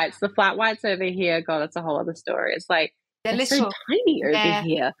flat whites. The flat whites over here, God, it's a whole other story. It's like they're so tiny over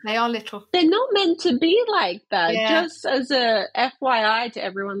here. They are little. They're not meant to be like that. Yeah. Just as a FYI to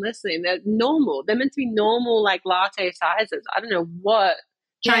everyone listening, they're normal. They're meant to be normal, like latte sizes. I don't know what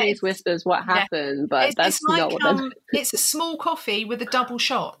Chinese whispers what happened, but that's like, not what they're... It's a small coffee with a double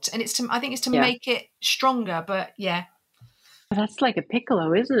shot, and I think it's to make it stronger, but yeah. That's like a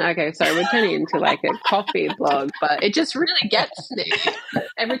piccolo, isn't it? Okay, sorry, we're turning into like a coffee blog, but it just really gets me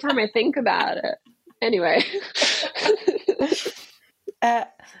every time I think about it. Anyway.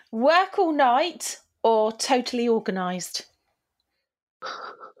 Work all night or totally organised?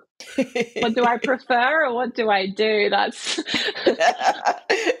 What do I prefer or what do I do?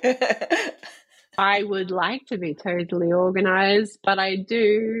 I would like to be totally organised, but I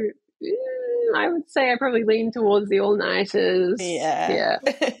would say I probably lean towards the all-nighters. Yeah.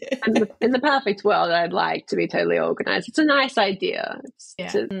 And in the perfect world, I'd like to be totally organised. It's a nice idea. It's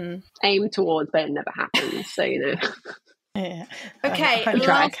to aim towards, but it never happens. So, Yeah. Okay,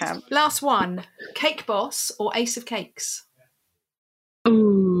 last one. Cake Boss or Ace of Cakes?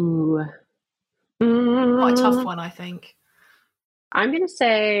 Ooh. Quite a tough one, I think. I'm gonna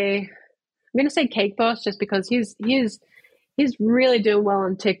say Cake Boss just because he's really doing well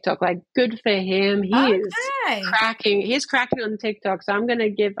on TikTok. Like, good for him. He's cracking on TikTok. So I'm gonna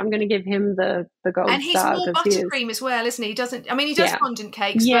give him the gold star. And he's more buttercream as well, isn't he? He does fondant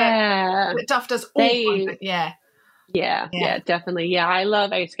cakes, but Duff does all fondant. Yeah, definitely. Yeah, I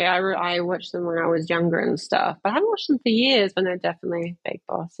love Ace Cake. I watched them when I was younger and stuff, but I haven't watched them for years. But no, definitely Cake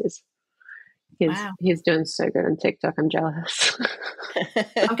Boss is. He's doing so good on TikTok. I'm jealous. Do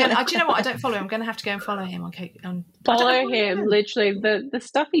you know what? I don't follow him. I'm going to have to go and follow him on Cake. Follow him. Literally, the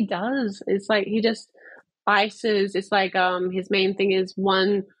stuff he does is like he just ices. It's like his main thing is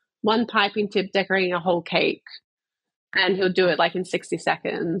one piping tip decorating a whole cake, and he'll do it like in 60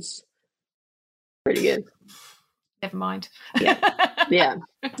 seconds. Pretty good. Never mind. Yeah,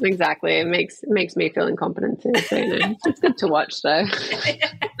 exactly. It makes me feel incompetent too. So it's good to watch though.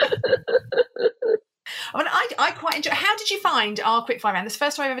 I quite enjoy. How did you find our quickfire round? This is the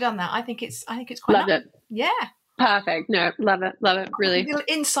first time I've ever done that. I think it's quite loved nice. it. Yeah, perfect. No, love it. Really, a little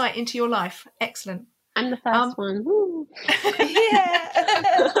insight into your life. Excellent. I'm the first one. Woo.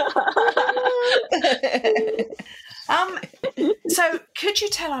 So could you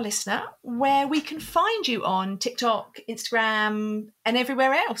tell our listener where we can find you on TikTok, Instagram, and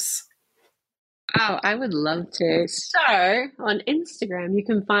everywhere else? Oh, I would love to. So on Instagram, you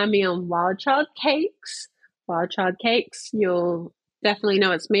can find me on Wild Child Cakes. Wild Child Cakes. You'll definitely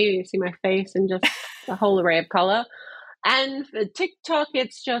know it's me. You see my face and just a whole array of color. And for TikTok,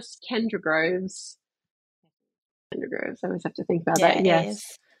 it's just Kendra Groves. Kendra Groves. I always have to think about that.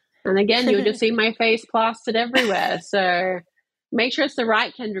 Yes. And again, you'll just see my face plastered everywhere. So make sure it's the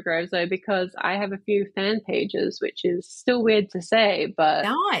right Kendra Groves, though, because I have a few fan pages, which is still weird to say, but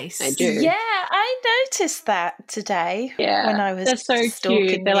nice. I do. Yeah, I noticed that today when I was they're so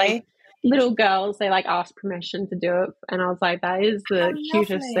cute. They're like little girls. They like ask permission to do it. And I was like, that is the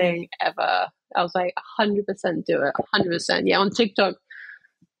cutest thing ever. I was like, 100% do it. 100%. Yeah, on TikTok,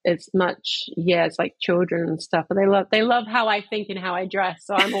 it's like children and stuff, but they love how I think and how I dress,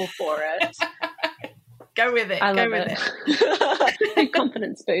 so I'm all for it. Go with it. Go with it.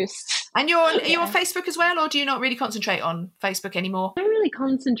 Confidence boost. And are you on Facebook as well, or do you not really concentrate on Facebook anymore? I don't really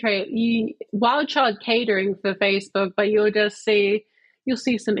concentrate. Wild Child Catering for Facebook, but you'll see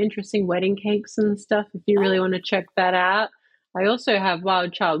some interesting wedding cakes and stuff if you really want to check that out. I also have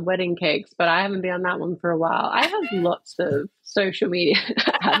Wild Child wedding cakes, but I haven't been on that one for a while. I have lots of social media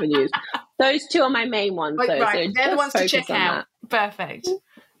avenues. Those two are my main ones, though. Right, So they're the ones to focus check on out. Perfect.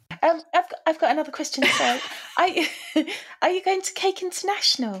 I've got another question. So, are you going to Cake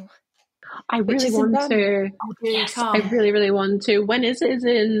International? I really want to. Yes, I really, really want to. When is it? Is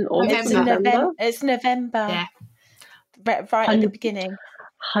it in August or November? It's November. Yeah. Right at the beginning.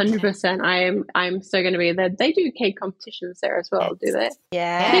 100%. I'm so going to be there. They do cake competitions there as well, do they?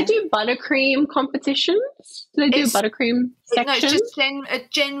 Yeah. Do they do buttercream competitions? Do they do buttercream section? No, it's just a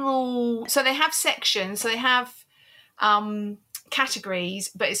general. So they have sections. So they have categories,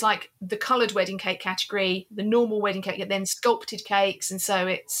 but it's like the coloured wedding cake category, the normal wedding cake, and then sculpted cakes, and so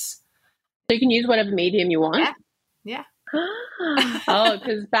it's. So you can use whatever medium you want. Yeah. Oh,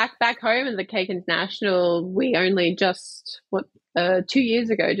 because back home in the Cake International, we only just 2 years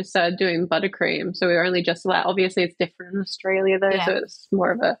ago just started doing buttercream. So we were only just allowed. Obviously, it's different in Australia though, so it's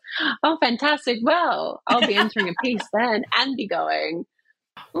more of a fantastic. Well, I'll be entering a piece then and be going.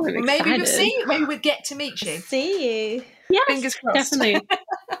 Oh, I'm maybe excited. we'll see. Maybe we'll get to meet you. See you. Yes, fingers crossed.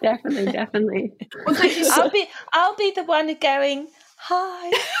 Definitely. Well, thank you. I'll be the one going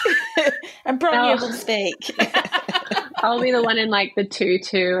hi, and Bronya will speak. I'll be the one in like the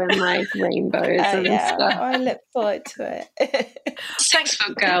tutu and like rainbows and stuff. I look forward to it. 6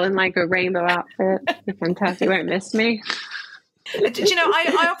 foot girl in like a rainbow outfit. Fantastic. You won't miss me. Do you know,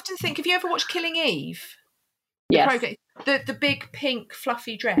 I often think, have you ever watched Killing Eve? Yes. The big pink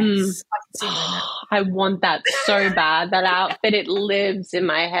fluffy dress. I can see her in that. I want that so bad. That outfit, it lives in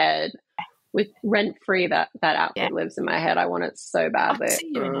my head. With rent free, that outfit lives in my head. I want it so badly. I can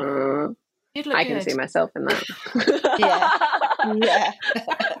see you in that. You'd look I good. can see myself in that. Yeah.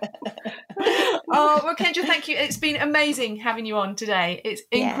 Oh, well, Kendra, thank you. It's been amazing having you on today. It's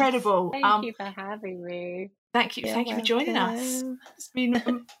incredible. Thank you for having me. Thank you for joining us. It's been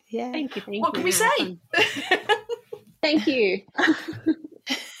Thank you. What can we say? Thank you.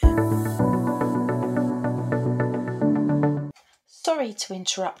 Sorry to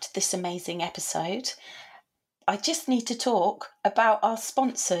interrupt this amazing episode. I just need to talk about our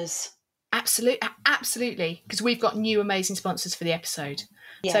sponsors. Absolutely, because we've got new amazing sponsors for the episode.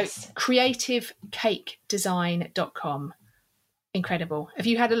 Yes. So creativecakedesign.com. Incredible. Have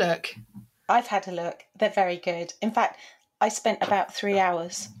you had a look? I've had a look. They're very good. In fact, I spent about 3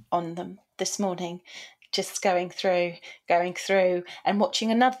 hours on them this morning, just going through and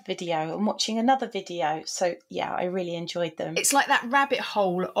watching another video and watching another video. So yeah, I really enjoyed them. It's like that rabbit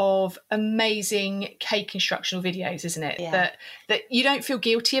hole of amazing cake instructional videos, isn't it? Yeah. That you don't feel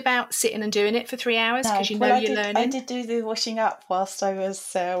guilty about sitting and doing it for 3 hours because you're learning. I did do the washing up whilst I was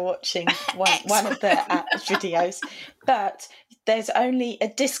watching one of the videos, but there's only a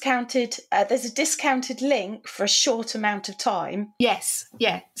discounted link for a short amount of time. Yes,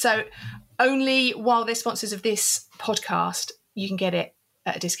 yeah. So only while they're sponsors of this podcast, you can get it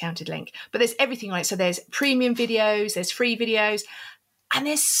at a discounted link. But there's everything on it. So there's premium videos, there's free videos, and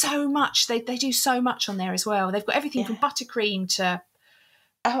there's so much. They do so much on there as well. They've got everything from buttercream to...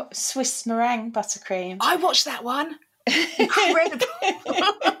 Oh, Swiss meringue buttercream. I watched that one. Incredible.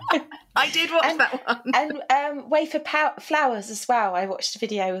 I did watch that one. And wafer flowers as well. I watched a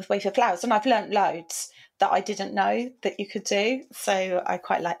video with wafer flowers, and I've learnt loads that I didn't know that you could do. So I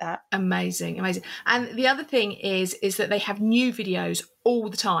quite like that. Amazing. And the other thing is that they have new videos all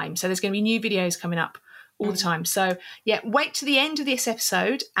the time. So there's going to be new videos coming up all the time. So yeah, wait to the end of this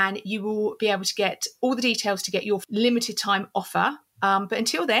episode and you will be able to get all the details to get your limited time offer. But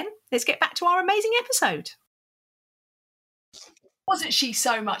until then, let's get back to our amazing episode. Wasn't she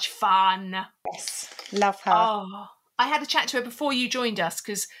so much fun? Yes, love her. Oh, I had a chat to her before you joined us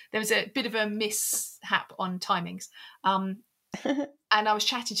because there was a bit of a mishap on timings. And I was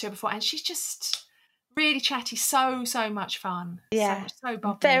chatting to her before, and she's just really chatty, so much fun. Yeah, so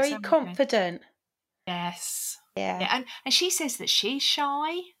bubbly, very confident. Yes. Yeah. And she says that she's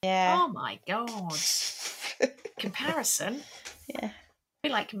shy. Yeah. Oh my God. Comparison. Yeah.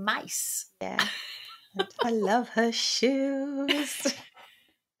 We're like mice. Yeah. I love her shoes.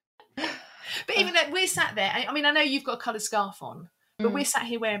 But even though we're sat there, I mean, I know you've got a coloured scarf on, but we're sat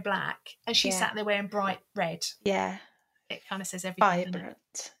here wearing black, and she's sat there wearing bright red. Yeah. It kind of says everything.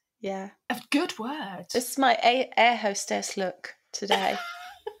 Vibrant. Yeah. A good word. This is my air hostess look today.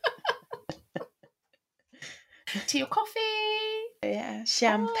 To your coffee. Yeah.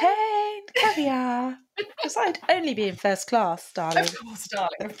 Champagne, caviar. Because I'd only be in first class, darling. Of course, darling.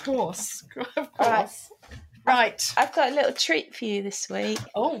 Of course. Right. I've got a little treat for you this week.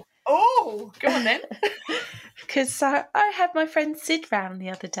 Oh, go on then. Because I had my friend Sid round the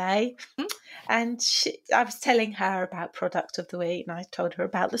other day, And I was telling her about product of the week, and I told her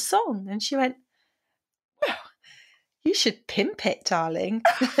about the song, and she went, "Well, you should pimp it, darling."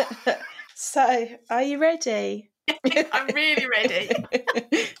 So, are you ready? I'm really ready.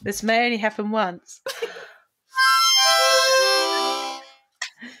 This may only happen once.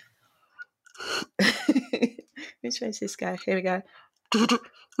 Which way does this go? Here we go.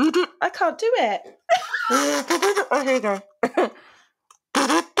 I can't do it. Oh, here we go.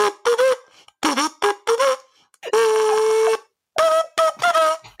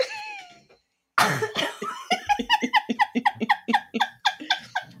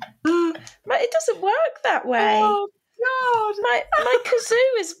 It doesn't work that way. Oh God! My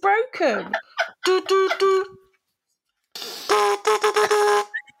kazoo is broken.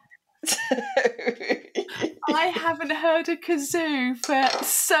 I haven't heard a kazoo for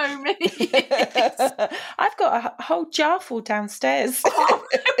so many years. I've got a whole jar full downstairs. Oh,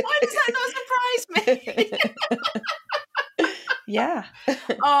 why does that not surprise me? Yeah.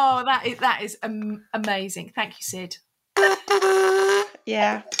 Oh, that is amazing. Thank you, Sid.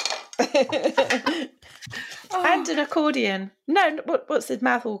 Yeah. And an accordion. No, what's the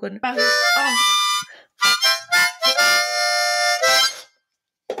mouth organ? Oh.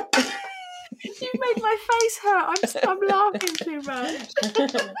 You made my face hurt. I'm laughing too much.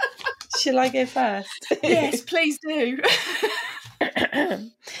 Shall I go first? Yes, please do.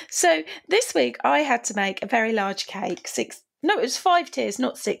 So this week I had to make a very large cake. It was 5 tiers,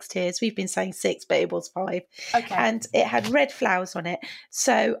 not 6 tiers. We've been saying 6, but it was 5. Okay. And it had red flowers on it.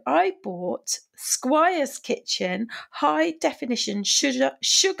 So I bought Squire's Kitchen high definition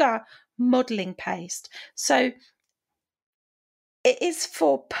sugar modelling paste. So it is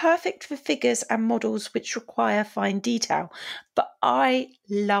perfect for figures and models which require fine detail. But I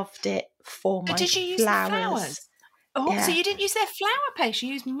loved it for my Did you use the flowers? Oh, Yeah. so you didn't use their flower paste,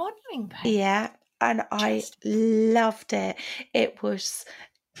 you used modelling paste. Yeah, and I loved it. It was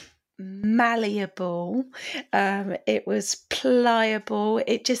malleable. It was pliable.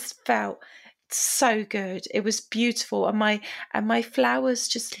 It just felt so good. It was beautiful, and my flowers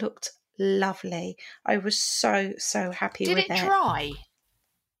just looked lovely. I was so happy with it. Did it dry?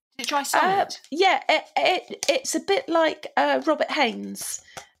 Did it dry solid? Yeah, it's a bit like Robert Haynes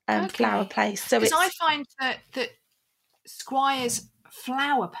flower paste. So because I find that Squire's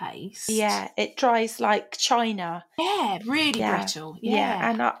flower paste, yeah, it dries like china. Yeah, really brittle. Yeah,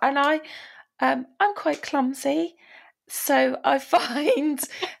 and I'm quite clumsy, so I find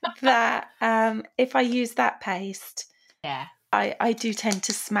that if I use that paste, I do tend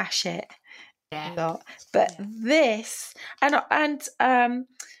to smash it a lot. But this and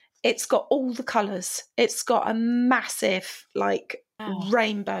it's got all the colours. It's got a massive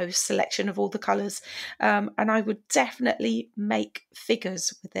rainbow selection of all the colours, and I would definitely make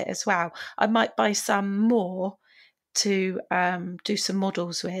figures with it as well. I might buy some more to do some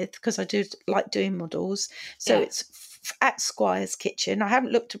models with, because I do like doing models. So it's at Squire's Kitchen. I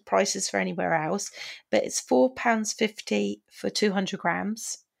haven't looked at prices for anywhere else, but it's £4.50 for 200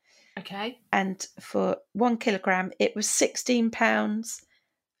 grams. Okay. And for 1 kilogram, it was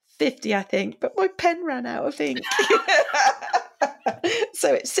 £16.50, I think, but my pen ran out of ink.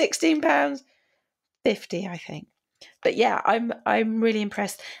 So it's £16.50, I think. But yeah, I'm really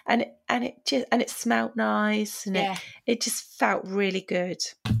impressed, and it smelled nice, and it just felt really good.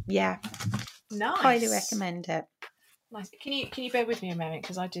 Yeah, nice. Highly recommend it. Nice. Can you bear with me a moment,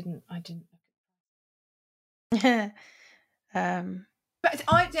 because I didn't. But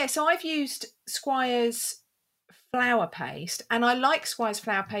so I've used Squire's flower paste, and I like Squire's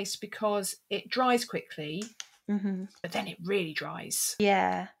flower paste because it dries quickly, but then it really dries.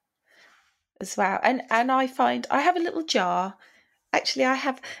 Yeah, as well. And I find I have a little jar. Actually, I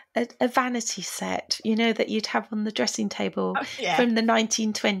have a vanity set, that you'd have on the dressing table from the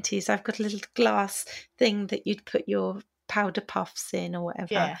 1920s. I've got a little glass thing that you'd put your powder puffs in or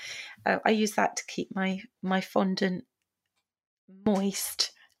whatever. Yeah. I use that to keep my fondant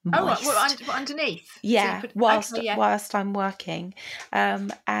moist. Oh, right. Well, underneath? Yeah, whilst I'm working.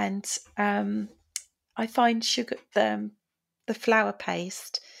 And I find the flour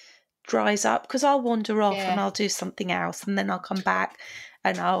paste dries up, because I'll wander off and I'll do something else, and then I'll come back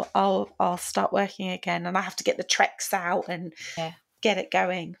and I'll start working again, and I have to get the Trex out and get it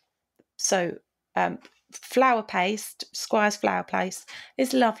going. So flour paste, Squire's flour paste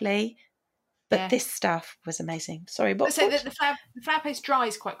is lovely, but this stuff was amazing. Sorry, but so the flour paste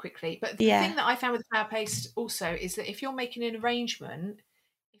dries quite quickly. But the thing that I found with the flour paste also is that if you're making an arrangement,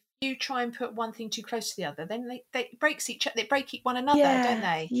 you try and put one thing too close to the other, then they break one another, don't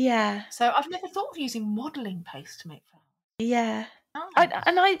they? Yeah. So I've never thought of using modelling paste to make flowers. Yeah. Oh.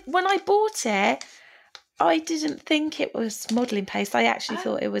 When I bought it, I didn't think it was modelling paste. I actually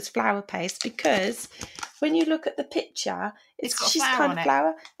thought it was flour paste, because when you look at the picture, It's got a she's flower kind on of it.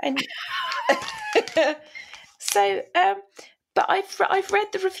 flour, and so. But I've read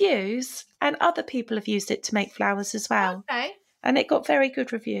the reviews, and other people have used it to make flowers as well, Okay. and it got very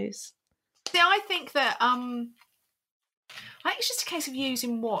good reviews. See, I think that I think it's just a case of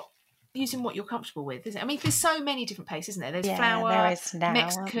using what you're comfortable with, isn't it? I mean, there's so many different pastes, isn't there? There's flour, there is now,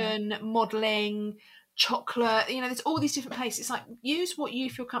 Mexican, modelling, chocolate. There's all these different pastes. It's like, use what you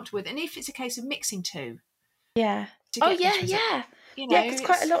feel comfortable with, and if it's a case of mixing two. Yeah. To get this result, Yeah, because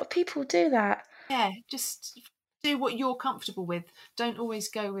quite a lot of people do that. Yeah, just do what you're comfortable with. Don't always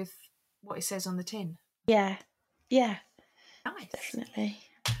go with what it says on the tin. Yeah. Nice. Definitely.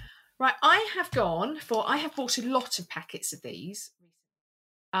 Right, I have bought a lot of packets of these.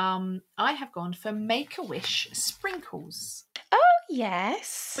 I have gone for Make-A-Wish sprinkles. Oh,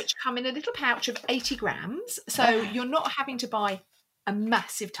 yes. Which come in a little pouch of 80 grams. So you're not having to buy a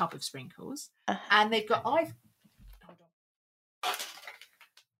massive tub of sprinkles. And they've got,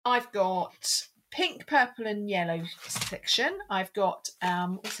 I've got pink, purple and yellow section. I've got,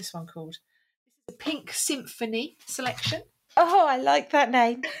 what's this one called? This is the Pink Symphony selection. Oh, I like that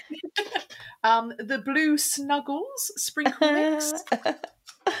name. The Blue Snuggles sprinkle mix.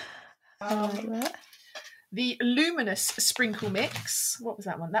 I like that. The Luminous sprinkle mix. What was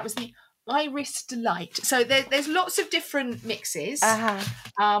that one? That was the Iris Delight. So there's lots of different mixes.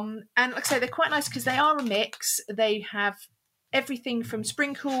 And like I say, they're quite nice because they are a mix. They have everything from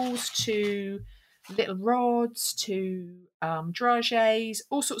sprinkles to little rods to dragées,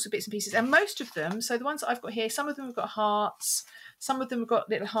 all sorts of bits and pieces. And most of them, so the ones that I've got here, some of them have got hearts, some of them have got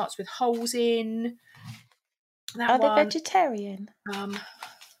little hearts with holes in. Are they vegetarian?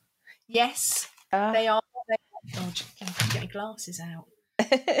 Yes, they are. Oh, get my glasses out.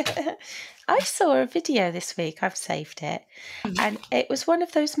 I saw a video this week, I've saved it, and it was one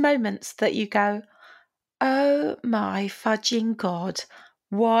of those moments that you go, oh my fudging God,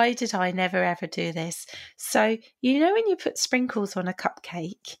 why did I never ever do this? So, when you put sprinkles on a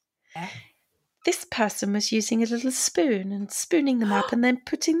cupcake, this person was using a little spoon and spooning them up and then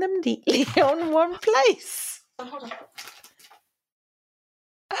putting them neatly on one place. Hold on.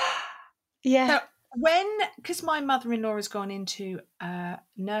 Yeah. So because my mother-in-law has gone into a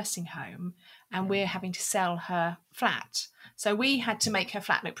nursing home and we're having to sell her flat, so we had to make her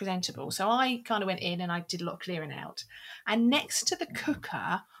flat look presentable. So I kind of went in and I did a lot of clearing out. And next to the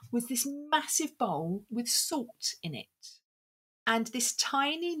cooker was this massive bowl with salt in it and this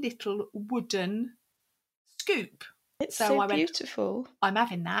tiny little wooden scoop. It's so beautiful. I'm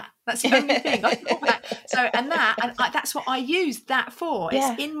having that. That's the only thing. I thought that. So, and that's what I used that for.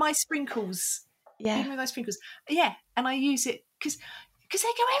 It's in my sprinkles. Yeah. Even with those sprinkles. Yeah. And I use it because they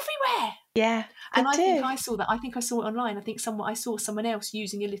go everywhere. Yeah. And I think I saw that. I think I saw it online. I saw someone else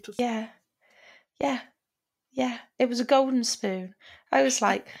using a little spoon. Yeah. It was a golden spoon. I was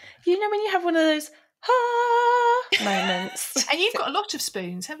like, when you have one of those moments. And you've got a lot of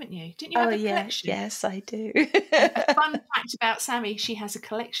spoons, haven't you? Didn't you have a collection? Yes, I do. A fun fact about Sammy, she has a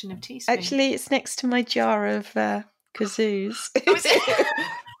collection of teaspoons. Actually, it's next to my jar of kazoos. Oh, is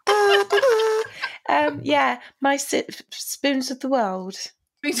it? My spoons of the world.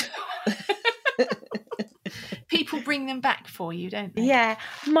 People bring them back for you, don't they? Yeah.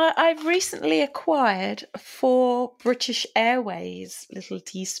 I've recently acquired 4 British Airways little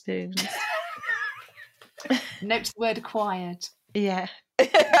teaspoons. Note the word acquired. Yeah.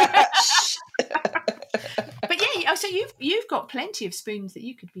 But yeah, so you've got plenty of spoons that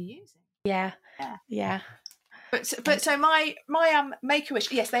you could be using. Yeah. But so my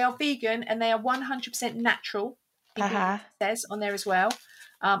Make-A-Wish, yes, they are vegan and they are 100% natural. It says on there as well.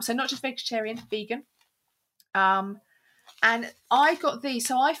 So not just vegetarian, vegan. And I got these.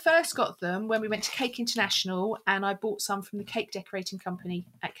 So I first got them when we went to Cake International, and I bought some from the cake decorating company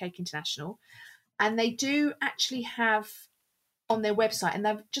at Cake International. And they do actually have on their website, and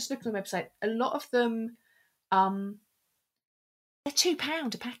they've just looked on the website, a lot of them, they're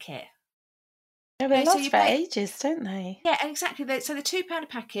 £2 a packet. Yeah, they last for ages, don't they? Yeah, exactly. So they're £2 a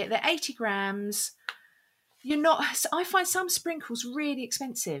packet. They're 80 grams. I find some sprinkles really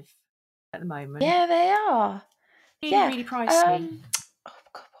expensive at the moment. Yeah, they are. Really pricey. Oh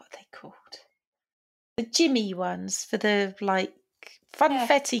God, what are they called? The Jimmy ones for the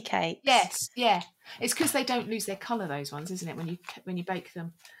funfetti cakes. Yes, yeah. It's because they don't lose their colour. Those ones, isn't it? When you bake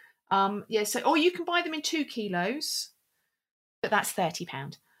them. So or you can buy them in 2 kilos, but that's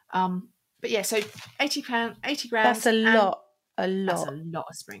 £30. But yeah, so £80, 80 grams. That's a lot. That's a lot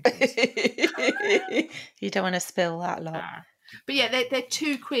of sprinkles. You don't want to spill that lot. But yeah, they're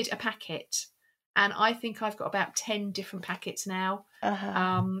 £2 a packet. And I think I've got about 10 different packets now.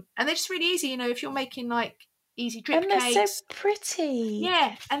 And they're just really easy, you know, if you're making like easy drip and they're cakes. so pretty.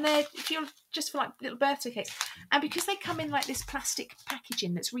 Yeah, and they're, if you're just for like little birthday cakes. And because they come in like this plastic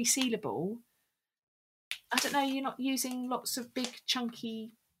packaging that's resealable, I don't know, you're not using lots of big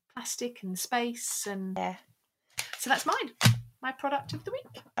chunky plastic and space. And Yeah. So that's mine. My product of the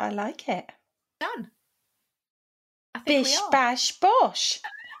week. I like it. Done. I think Bish, we are. bash, bosh.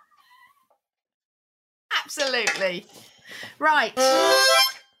 Absolutely. Right. Oh,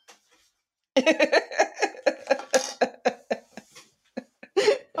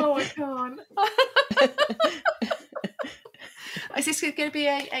 I can't. Is this going to be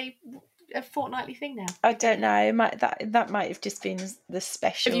a fortnightly thing now? I don't know. That might have just been the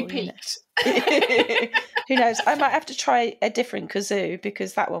special. Have you peaked? Who knows? I might have to try a different kazoo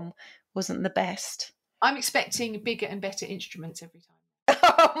because that one wasn't the best. I'm expecting bigger and better instruments every time.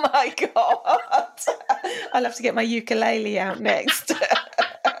 Oh my god! I'll have to get my ukulele out next.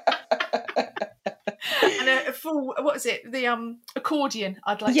 And a full, what is it? The accordion.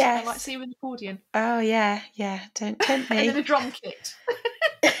 I'd like to see you with an accordion. Oh yeah. Don't tempt me. And then a drum kit.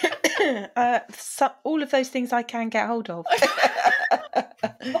 All of those things I can get hold of. Why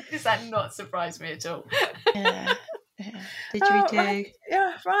does that not surprise me at all? Yeah. Did we do? Right.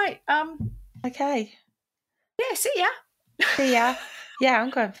 Yeah, right. Okay. Yeah, see ya. See ya. Yeah, I'm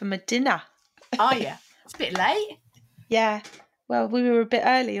going for my dinner. Are you? It's a bit late. Yeah. Well, we were a bit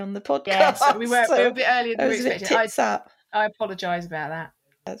early on the podcast. Yeah, we were a bit earlier than we was a bit expected. tits up. I apologise about that.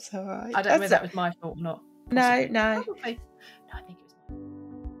 That's all right. I don't know whether that was my fault or not. No. Probably. No, I think it was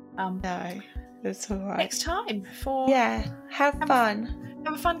mine. No, that's all right. Next time for have fun.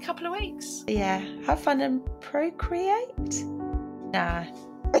 Have a fun couple of weeks. Yeah, have fun and procreate. Nah.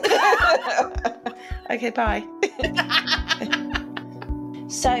 Okay, bye.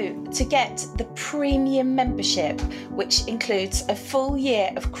 So, to get the premium membership, which includes a full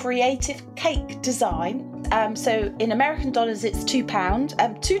year of creative cake design, so in American dollars it's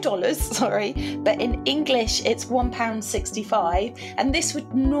 $2, sorry, but in English it's £1.65, and this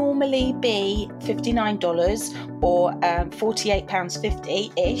would normally be $59 or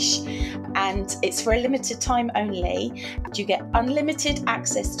 £48.50-ish, and it's for a limited time only. You get unlimited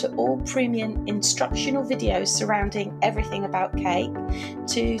access to all premium instructional videos surrounding everything about cake.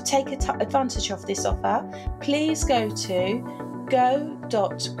 To take advantage of this offer, please go to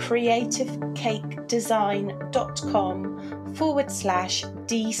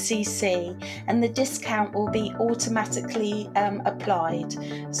go.creativekakedesign.com/DCC, and the discount will be automatically applied.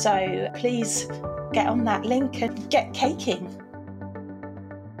 So please get on that link and get caking.